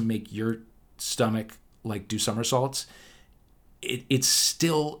it doesn't make your stomach like do somersaults, it's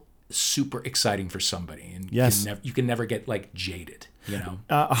still super exciting for somebody, and you can never get like jaded,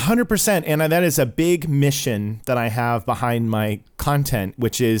 100%, and that is a big mission that I have behind my content,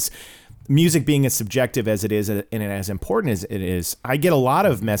 which is music being as subjective as it is and as important as it is, I get a lot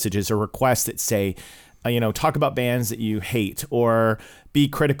of messages or requests that say, talk about bands that you hate or be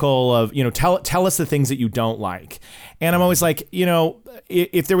critical of, tell us the things that you don't like. And I'm always like,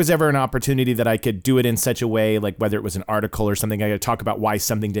 if there was ever an opportunity that I could do it in such a way, like whether it was an article or something, I could talk about why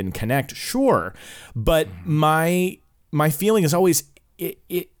something didn't connect. Sure. But my feeling is always,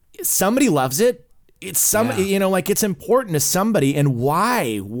 somebody loves it. It's it's important to somebody. And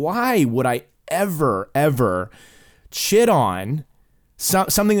why would I ever shit on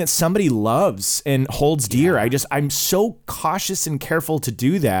something that somebody loves and holds dear? I'm so cautious and careful to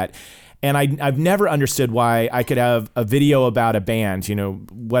do that. And I've never understood why I could have a video about a band,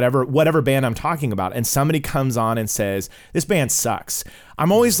 whatever band I'm talking about, and somebody comes on and says, this band sucks.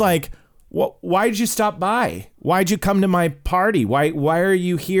 I'm always like, why did you stop by? Why'd you come to my party? Why are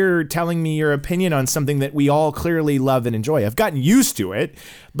you here telling me your opinion on something that we all clearly love and enjoy? I've gotten used to it,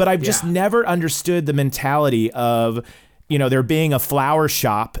 but I've just never understood the mentality of, there being a flower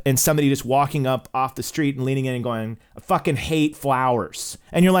shop and somebody just walking up off the street and leaning in and going, I fucking hate flowers.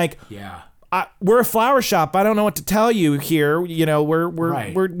 And you're like, we're a flower shop. I don't know what to tell you here.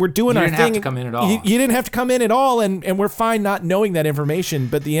 We're doing our thing. You didn't have to come in at all. You didn't have to come in at all, and we're fine not knowing that information.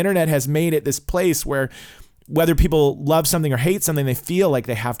 But the internet has made it this place where whether people love something or hate something, they feel like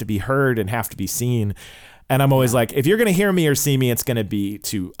they have to be heard and have to be seen. And I'm always like, if you're going to hear me or see me, it's going to be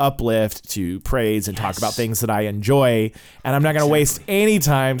to uplift, to praise, and talk about things that I enjoy. And I'm not going to waste any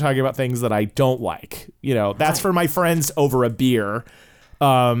time talking about things that I don't like. That's for my friends over a beer.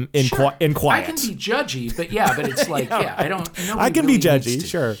 In quiet. I can be judgy, but it's like, I don't. I can really be judgy, needs to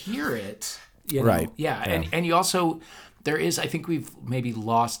sure. Hear it, right? Yeah, and you also, there is. I think we've maybe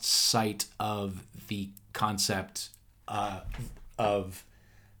lost sight of the concept of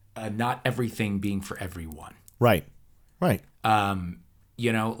not everything being for everyone. Right. Like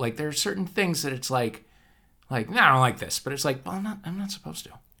there are certain things that it's like, no, I don't like this, but it's like, well, I'm not supposed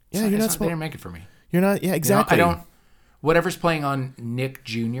to. You're not supposed. They didn't make it for me. You're not. Yeah, exactly. I don't. Whatever's playing on Nick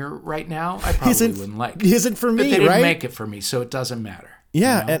Jr. right now, I probably wouldn't like. Isn't for me, but they didn't right? make it for me, so it doesn't matter.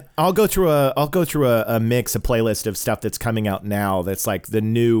 Yeah, and I'll go through a mix, a playlist of stuff that's coming out now that's like the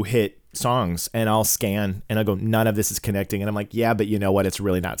new hit songs, and I'll scan and I'll go, none of this is connecting, and I'm like, yeah, but you know what? It's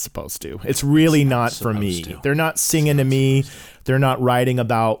really not supposed to. It's really not for me. They're not singing to me. They're not writing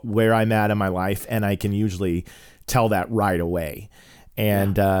about where I'm at in my life, and I can usually tell that right away.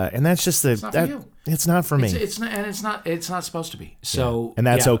 And that's just it's not for me. It's not supposed to be. So and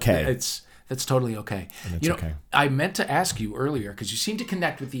that's okay. That's totally okay. And that's okay. I meant to ask you earlier because you seem to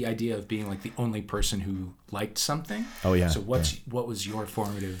connect with the idea of being like the only person who liked something. Oh yeah. So what was your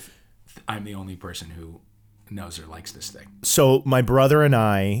formative? I'm the only person who knows or likes this thing. So my brother and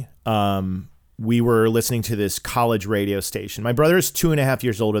I, we were listening to this college radio station. My brother is 2.5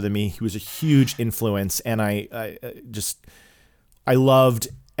 years older than me. He was a huge influence, and I loved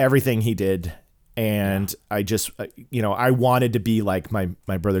everything he did. And I just, I wanted to be like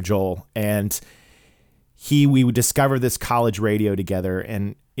my brother Joel. And we would discover this college radio together,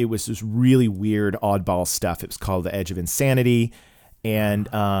 and it was this really weird oddball stuff. It was called The Edge of Insanity. And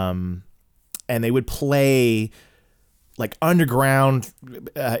they would play like underground,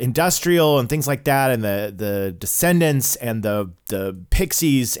 industrial and things like that. And the Descendants and the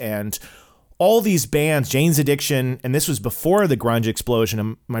Pixies and all these bands, Jane's Addiction, and this was before the grunge explosion.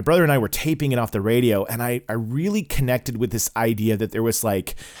 And my brother and I were taping it off the radio, and I really connected with this idea that there was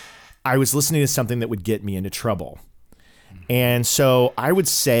like, I was listening to something that would get me into trouble. And so I would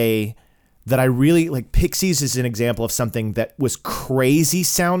say that I really, like, Pixies is an example of something that was crazy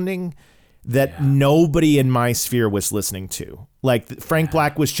sounding that nobody in my sphere was listening to. Like Frank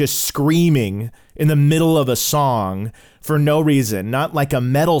Black was just screaming in the middle of a song for no reason, not like a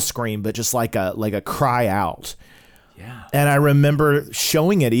metal scream, but just like a cry out. Yeah. And I remember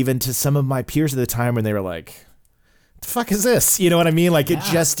showing it even to some of my peers at the time when they were like, the fuck is this? You know what I mean? Like it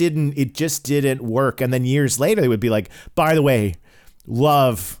just didn't work. And then years later they would be like, by the way,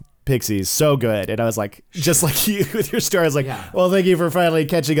 love Pixies, so good. And I was like, just like you with your story, I was like, well, thank you for finally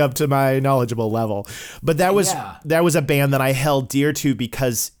catching up to my knowledgeable level. But that was a band that I held dear to,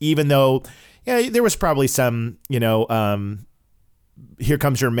 because even though there was probably some, Here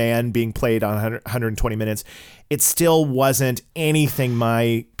Comes Your Man being played on 120 minutes, it still wasn't anything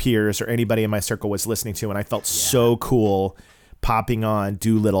my peers or anybody in my circle was listening to. And I felt so cool popping on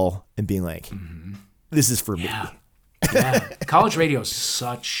Doolittle and being like, this is for me. Yeah, college radio is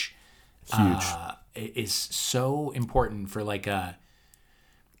such huge. Is so important for like a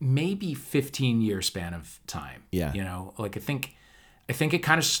maybe 15-year span of time. Yeah, like I think it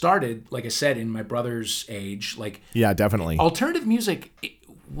kind of started, like I said, in my brother's age. Like, yeah, definitely. Alternative music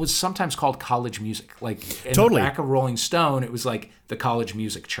was sometimes called college music. Like in Totally. the back of Rolling Stone, it was like the college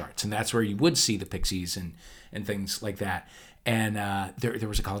music charts, and that's where you would see the Pixies and things like that. And there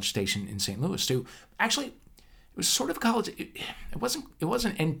was a college station in St. Louis too. Actually, it was sort of a college. It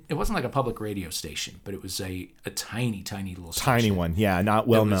wasn't like a public radio station, but it was a tiny little station. Tiny one, yeah, not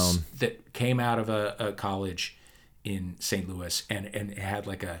well known. That came out of a college in St. Louis, and it had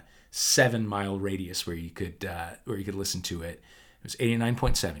like a 7-mile radius where you could listen to it. It was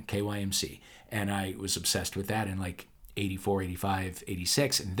 89.7 KYMC, and I was obsessed with that in like 84, 85,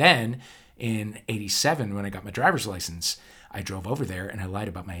 86, and then in 87 when I got my driver's license, I drove over there and I lied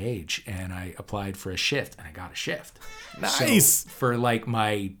about my age and I applied for a shift and I got a shift. Nice. So for like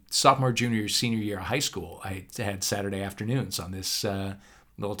my sophomore, junior, senior year of high school, I had Saturday afternoons on this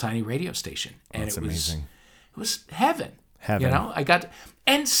little tiny radio station, and That's amazing. It was heaven. Heaven. You know, I got,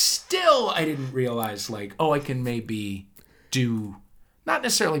 and still I didn't realize like, oh, I can maybe do, not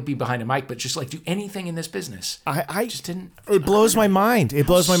necessarily be behind a mic, but just like do anything in this business. I just didn't. It blows my mind. It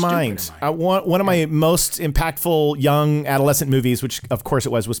blows my stupid mind. am I? One of my most impactful young adolescent movies, which of course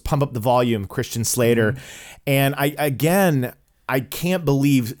it was Pump Up the Volume, Christian Slater. And I can't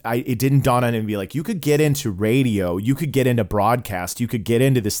believe it didn't dawn on me and be like, you could get into radio, you could get into broadcast, you could get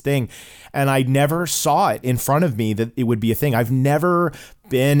into this thing. And I never saw it in front of me that it would be a thing. I've never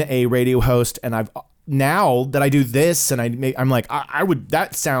been a radio host, and now that I do this and I'm like, I would,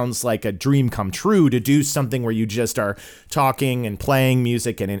 that sounds like a dream come true to do something where you just are talking and playing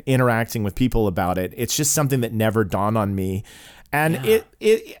music and interacting with people about it. It's just something that never dawned on me. And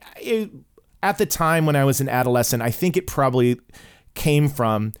it at the time when I was an adolescent, I think it probably came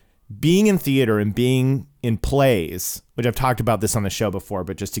from being in theater and being in plays, which I've talked about this on the show before,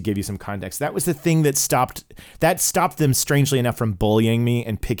 but just to give you some context, that was the thing that stopped them, strangely enough, from bullying me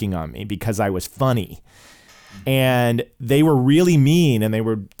and picking on me because I was funny. And they were really mean, and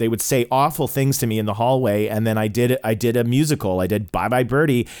they would say awful things to me in the hallway. And then I did a musical. I did Bye Bye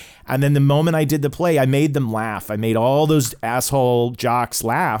Birdie. And then the moment I did the play, I made them laugh. I made all those asshole jocks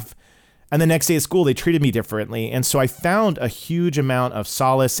laugh. And the next day at school, they treated me differently. And so I found a huge amount of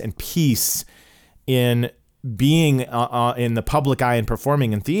solace and peace in being in the public eye and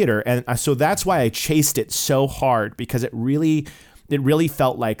performing in theater. And so that's why I chased it so hard, because it really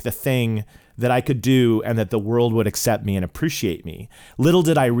felt like the thing that I could do and that the world would accept me and appreciate me. Little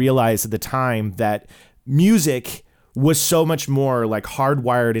did I realize at the time that music was so much more like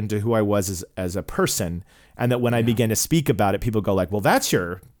hardwired into who I was as a person. And that when I began to speak about it, people go like, well, that's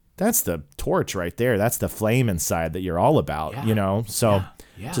the torch right there. That's the flame inside that you're all about, you know? So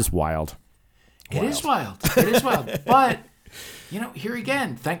it's just wild. It is wild. It is wild. But, you know, here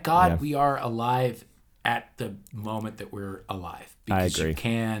again, thank God we are alive at the moment that we're alive. Because I agree. You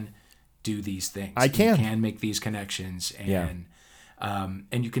can do these things. You can make these connections. And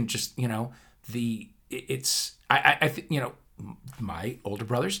and you can just, you know, I think, you know, my older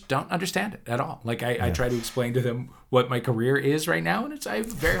brothers don't understand it at all. Like I try to explain to them what my career is right now, and I have a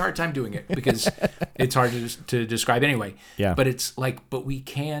very hard time doing it because it's hard to describe anyway. Yeah. But it's like, but we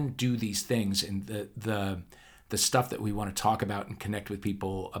can do these things, and the stuff that we want to talk about and connect with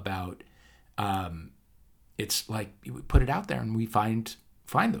people about. It's like we put it out there, and we find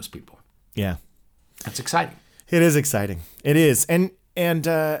those people. Yeah, that's exciting. It is exciting. It is, and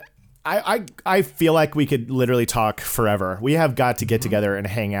I feel like we could literally talk forever. We have got to get together and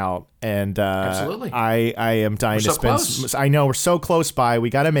hang out. And absolutely, I am dying to spend. Close. I know we're so close by. We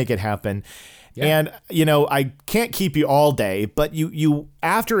got to make it happen. Yeah. And you know, I can't keep you all day, but you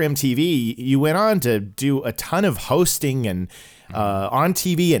after MTV, you went on to do a ton of hosting and on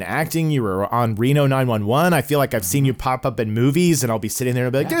TV and acting. You were on Reno 911. I feel like I've seen you pop up in movies, and I'll be sitting there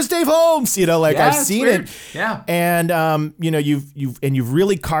and be like, "There's Dave Holmes," you know, like I've seen it. Yeah. And you know, you've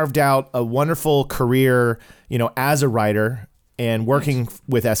really carved out a wonderful career, you know, as a writer and working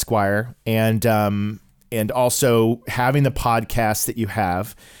with Esquire, and also having the podcast that you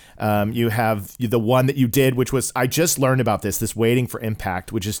have. You have the one that you did, which was, I just learned about this Waiting for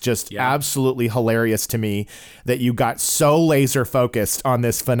Impact, which is just absolutely hilarious to me that you got so laser focused on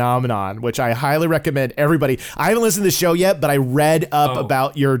this phenomenon, which I highly recommend everybody. I haven't listened to the show yet, but I read up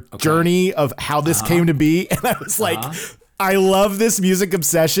about your journey of how this came to be. And I was like, I love this music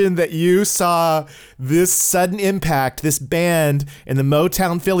obsession that you saw this sudden impact, this band in the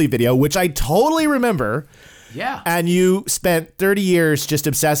Motown Philly video, which I totally remember. Yeah. And you spent 30 years just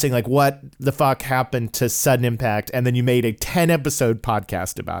obsessing, like, what the fuck happened to Sudden Impact? And then you made a 10-episode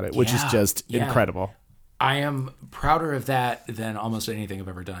podcast about it, which is just incredible. I am prouder of that than almost anything I've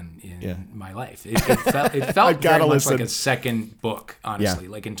ever done in my life. It felt very much like a second book, honestly,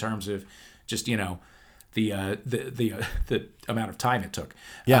 like in terms of just, you know, the amount of time it took,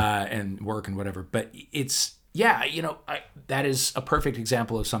 and work and whatever. But it's that is a perfect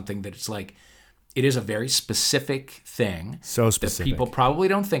example of something that it's like, it is a very specific thing. So specific. That people probably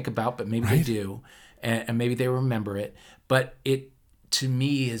don't think about, but maybe they do, and maybe they remember it. But it, to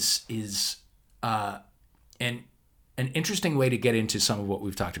me, is an interesting way to get into some of what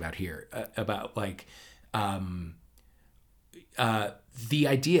we've talked about here, about like the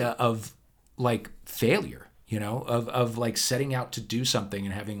idea of like failure, of like setting out to do something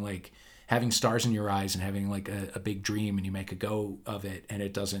and having stars in your eyes and having like a big dream, and you make a go of it and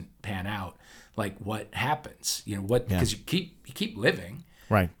it doesn't pan out. Like, what happens? Because you keep living,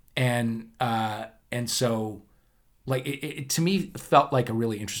 right? And so, like, it to me felt like a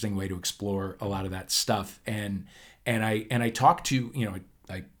really interesting way to explore a lot of that stuff. And I talk to,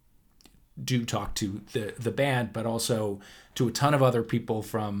 I do talk to the band, but also to a ton of other people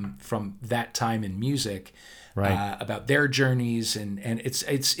from that time in music, right? About their journeys, and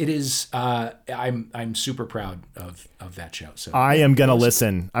it is I'm super proud of that show. So I am gonna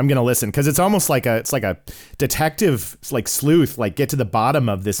listen. I'm gonna listen because it's almost like a detective, like sleuth, like get to the bottom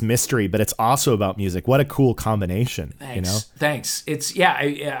of this mystery, but it's also about music. What a cool combination! Thanks. It's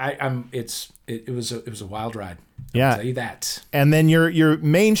it was a wild ride. I'll tell you that. And then your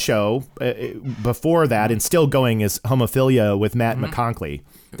main show before that and still going is Homophilia with Matt McConkey.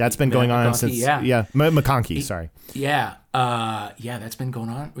 That's been going on since McConkey. Sorry. That's been going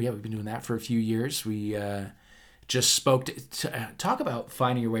on. Yeah, we've been doing that for a few years. We just spoke to talk about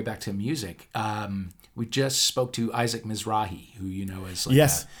finding your way back to music. We just spoke to Isaac Mizrahi, who is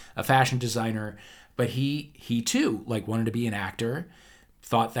like a fashion designer, but he too like wanted to be an actor.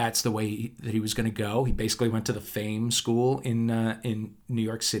 Thought that's the way that he was going to go. He basically went to the Fame School in New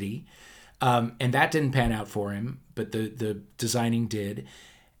York City, and that didn't pan out for him. But the designing did,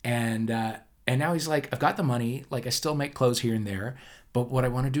 and now he's like, I've got the money. Like, I still make clothes here and there, but what I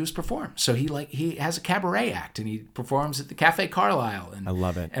want to do is perform. So he has a cabaret act, and he performs at the Cafe Carlyle, and I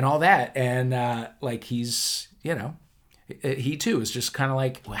love it, and all that. And he's he too is just kind of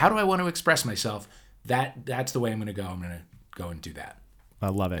like, how do I want to express myself? That's the way I'm going to go. I'm going to go and do that. I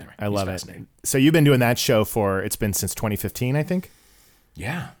love it. Anyway, I love it. So you've been doing that show it's been since 2015, I think?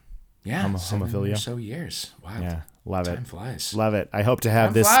 Yeah. Homophilia. So years. Wow. Yeah. Love it. Time flies. Love it. I hope to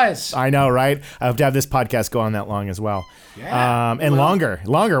have Time flies. I know, right? I hope to have this podcast go on that long as well. Yeah. And longer.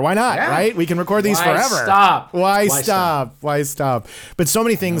 Why not? Yeah. Right? We can record these forever. Why stop? But so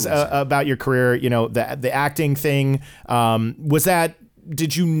many things about your career, the acting thing,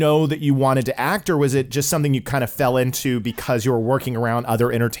 did you know that you wanted to act, or was it just something you kind of fell into because you were working around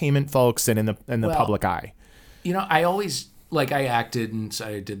other entertainment folks and in the public eye? I always, like, I acted and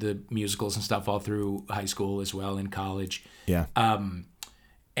I did the musicals and stuff all through high school as well, in college. Yeah.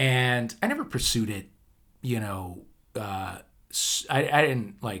 And I never pursued it, I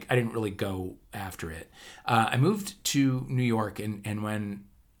didn't really go after it. I moved to New York, and when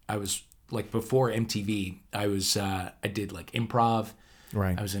I was like, before MTV, I did like improv.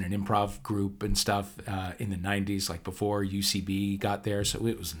 Right. I was in an improv group and stuff in the 90s, like before UCB got there. So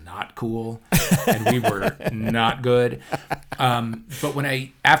it was not cool and we were not good. But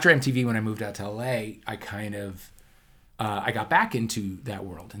after MTV, when I moved out to LA, I kind of, I got back into that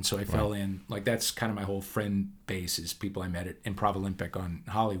world. And so I fell in, like, that's kind of my whole friend base is people I met at Improv Olympic on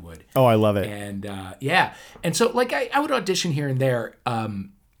Hollywood. Oh, I love it. And And so like I would audition here and there.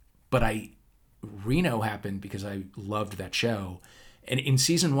 But Reno happened because I loved that show. And in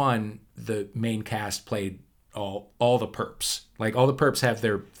season 1, the main cast played all the perps. Like, all the perps have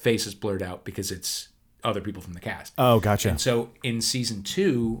their faces blurred out because it's other people from the cast. Oh, gotcha. And so in season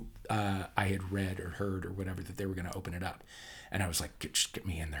 2, I had read or heard or whatever that they were going to open it up. And I was like, just get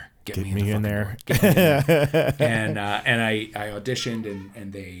me in there. Get me in there. And I auditioned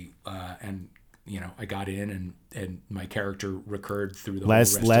and they I got in and my character recurred through the whole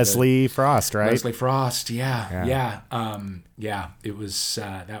rest Leslie Frost, right? Leslie Frost, yeah. It was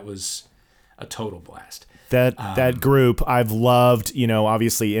that was a total blast. That group I've loved,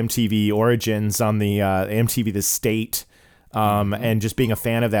 obviously MTV Origins on the MTV The State, and just being a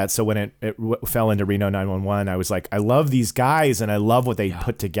fan of that. So when it fell into Reno 911, I was like, I love these guys and I love what they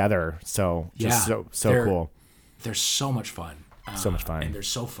put together. So just so cool. They're so much fun. And they're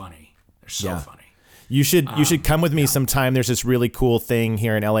so funny. So funny. You should come with me sometime. There's this really cool thing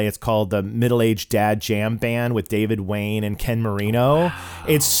here in LA. It's called the Middle Aged Dad Jam Band with David Wayne and Ken Marino. Wow.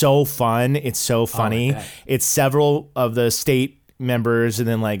 It's so fun. It's so funny. It's several of the state members and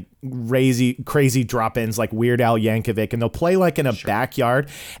then like crazy drop-ins like Weird Al Yankovic, and they'll play like in a backyard,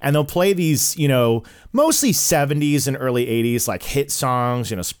 and they'll play these, mostly 70s and early 80s like hit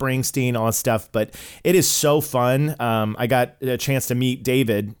songs, Springsteen, all that stuff. But it is so fun. I got a chance to meet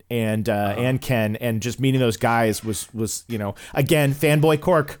David and Ken, and just meeting those guys was again, Fanboy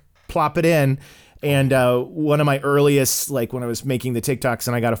Cork, plop it in. And one of my earliest, like when I was making the TikToks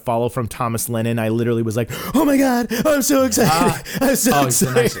and I got a follow from Thomas Lennon, I literally was like, oh my God, I'm so excited. I'm so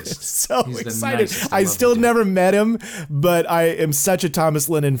excited. He's excited. I still never met him, but I am such a Thomas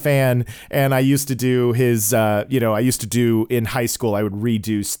Lennon fan. And I used to do his, I used to do in high school, I would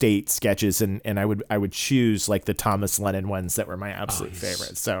redo state sketches and I would choose like the Thomas Lennon ones that were my absolute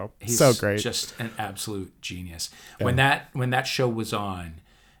favorites. So, he's so great. Just an absolute genius. Yeah. When that show was on,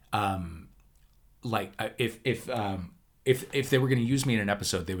 like if they were going to use me in an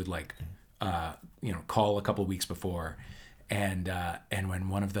episode, they would like call a couple of weeks before, and when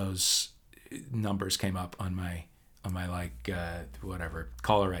one of those numbers came up on my like whatever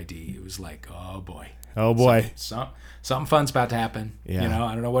caller ID, it was like, oh boy, something fun's about to happen. I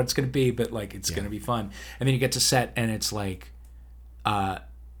don't know what it's going to be, but like it's going to be fun. And then you get to set, and it's like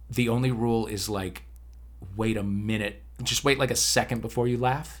the only rule is like wait a minute, just wait like a second before you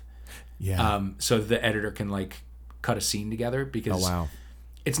laugh. Yeah. So the editor can like cut a scene together, because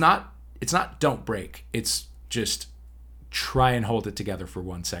it's not don't break. It's just try and hold it together for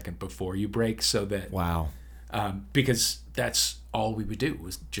 1 second before you break, so that because that's all we would do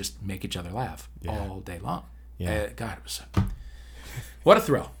was just make each other laugh all day long. Yeah. God, it was what a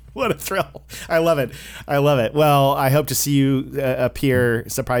thrill. What a thrill. I love it. Well, I hope to see you appear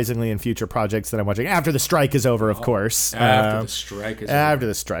surprisingly in future projects that I'm watching after the strike is over, of course. After the strike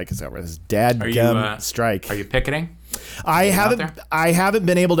is over. This dadgum strike. Are you picketing? I haven't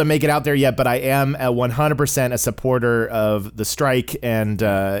been able to make it out there yet, but I am 100% a supporter of the strike, and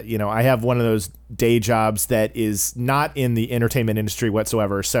I have one of those day jobs that is not in the entertainment industry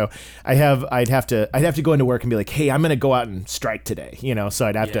whatsoever. So I'd have to go into work and be like, hey, I'm going to go out and strike today, so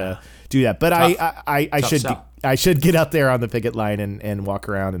I'd have to do that. But Tough. I should get out there on the picket line and walk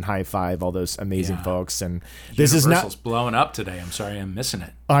around and high five all those amazing folks. And this is not blowing up today. I'm sorry, I'm missing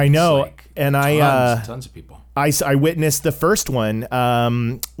it. I know, like and tons of people. I witnessed the first one.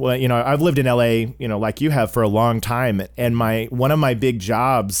 I've lived in LA, like you have, for a long time, and one of my big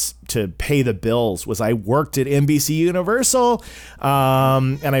jobs to pay the bills was I worked at NBC Universal,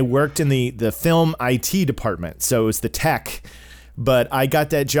 and I worked in the film IT department, so it was the tech. But I got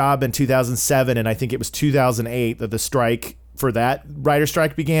that job in 2007, and I think it was 2008 that the strike for that writer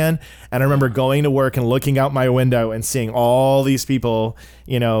strike began. And I remember going to work and looking out my window and seeing all these people,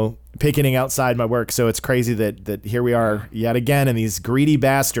 picketing outside my work. So it's crazy that here we are yet again, and these greedy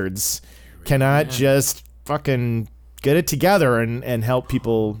bastards cannot just fucking get it together and help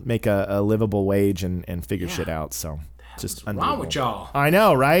people make a livable wage and figure shit out. So just what's wrong with y'all? I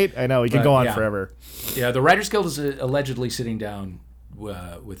know, right? I know. We can go on forever. Yeah, the Writers Guild is allegedly sitting down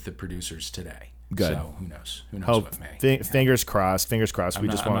with the producers today. Good. So who knows? Who knows what may? Fingers crossed. Fingers crossed. I'm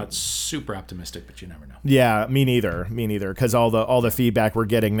not super optimistic, but you never know. Yeah, me neither. Because all the feedback we're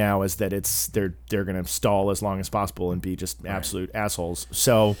getting now is that they're going to stall as long as possible and be just absolute assholes.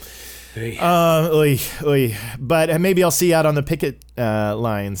 So, but maybe I'll see you out on the picket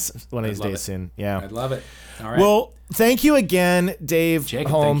lines one of these days soon. Yeah, I'd love it. All right. Well, thank you again, Dave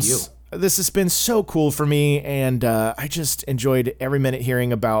Holmes. Thank you. This has been so cool for me, and I just enjoyed every minute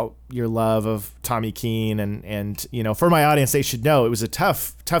hearing about your love of Tommy Keene, and for my audience, they should know it was a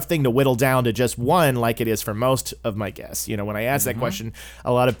tough thing to whittle down to just one, like it is for most of my guests. When I ask that question,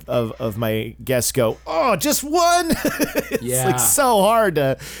 a lot of my guests go, "Oh, just one." It's like so hard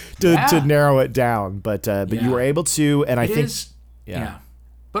to narrow it down, but you were able to, and I think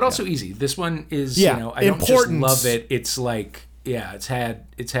but also easy. This one is I don't just love it. It's like. Yeah, it's had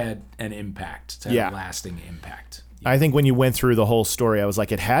an impact. It's had a lasting impact. I think when you went through the whole story, I was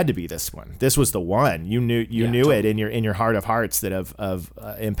like, it had to be this one. This was the one. You knew totally. It in your heart of hearts that of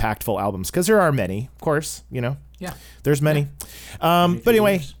impactful albums, because there are many, of course. Yeah, there's many. But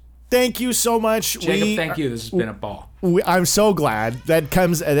anyway, thank you so much, Jacob. Thank you. This has been a ball. I'm so glad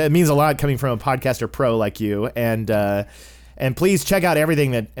that means a lot coming from a podcaster pro like you, and please check out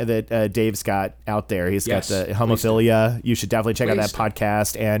everything that Dave's got out there. He's got the Homophilia. You should definitely check out that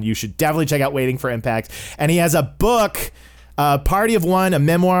podcast, and you should definitely check out Waiting for Impact. And he has a book, Party of One, a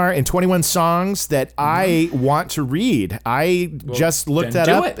memoir in 21 songs that I want to read. I just looked that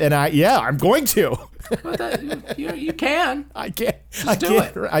up, and I'm going to. You can. I can't.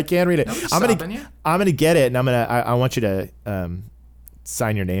 I can't read it. I'm gonna get it, and I want you to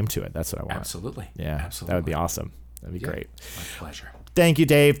sign your name to it. That's what I want. Absolutely. Yeah, absolutely. That would be awesome. That'd be great. My pleasure. Thank you,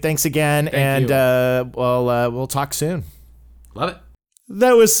 Dave. Thanks again. Thank you. We'll talk soon. Love it.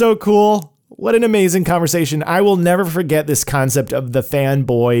 That was so cool. What an amazing conversation. I will never forget this concept of the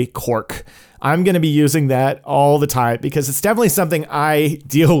fanboy Cork. I'm going to be using that all the time because it's definitely something I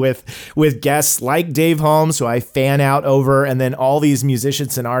deal with guests like Dave Holmes, who I fan out over, and then all these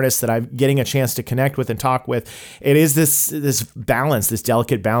musicians and artists that I'm getting a chance to connect with and talk with. It is this balance, this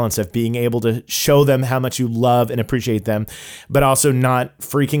delicate balance of being able to show them how much you love and appreciate them, but also not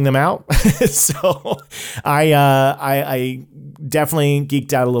freaking them out. So I definitely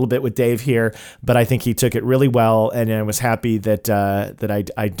geeked out a little bit with Dave here, but I think he took it really well, and I was happy that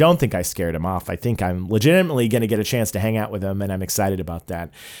I don't think I scared him off. I think I'm legitimately going to get a chance to hang out with him, and I'm excited about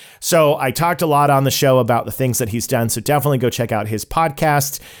that. So I talked a lot on the show about the things that he's done, so definitely go check out his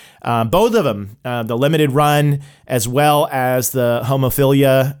podcast. Both of them, the Limited Run as well as the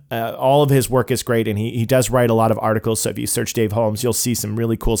Homophilia, all of his work is great, and he does write a lot of articles. So if you search Dave Holmes, you'll see some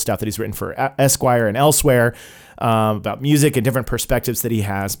really cool stuff that he's written for Esquire and elsewhere about music and different perspectives that he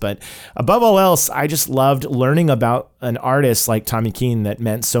has. But above all else, I just loved learning about an artist like Tommy Keene that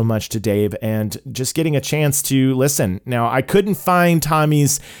meant so much to Dave, and just getting a chance to listen. Now, I couldn't find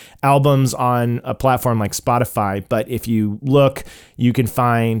Tommy's albums on a platform like Spotify, but if you look, you can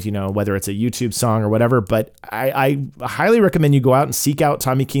find, whether it's a YouTube song or whatever. But I highly recommend you go out and seek out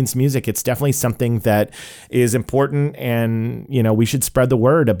Tommy Keene's music. It's definitely something that is important, and we should spread the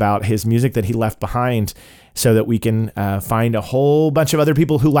word about his music that he left behind, so that we can find a whole bunch of other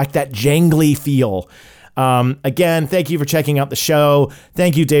people who like that jangly feel. Again, thank you for checking out the show.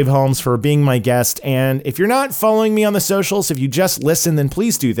 Thank you, Dave Holmes, for being my guest. And if you're not following me on the socials, if you just listen, then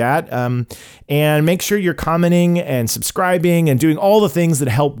please do that. And make sure you're commenting and subscribing and doing all the things that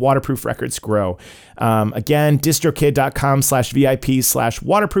help Waterproof Records grow. Again,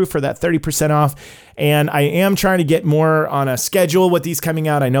 distrokid.com/VIP/waterproof for that 30% off. And I am trying to get more on a schedule with these coming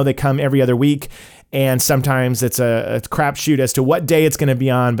out. I know they come every other week, and sometimes it's a crapshoot as to what day it's going to be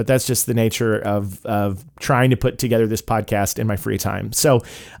on, but that's just the nature of trying to put together this podcast in my free time. So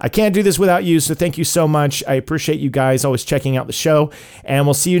I can't do this without you, so thank you so much. I appreciate you guys always checking out the show, and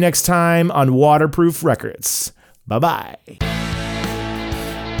we'll see you next time on Waterproof Records. Bye-bye. Things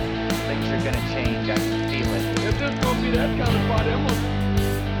are gonna change, I can feel it. If this gonna be that kind of party, I'm gonna...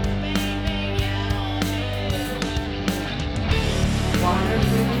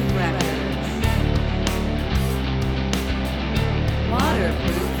 Waterproof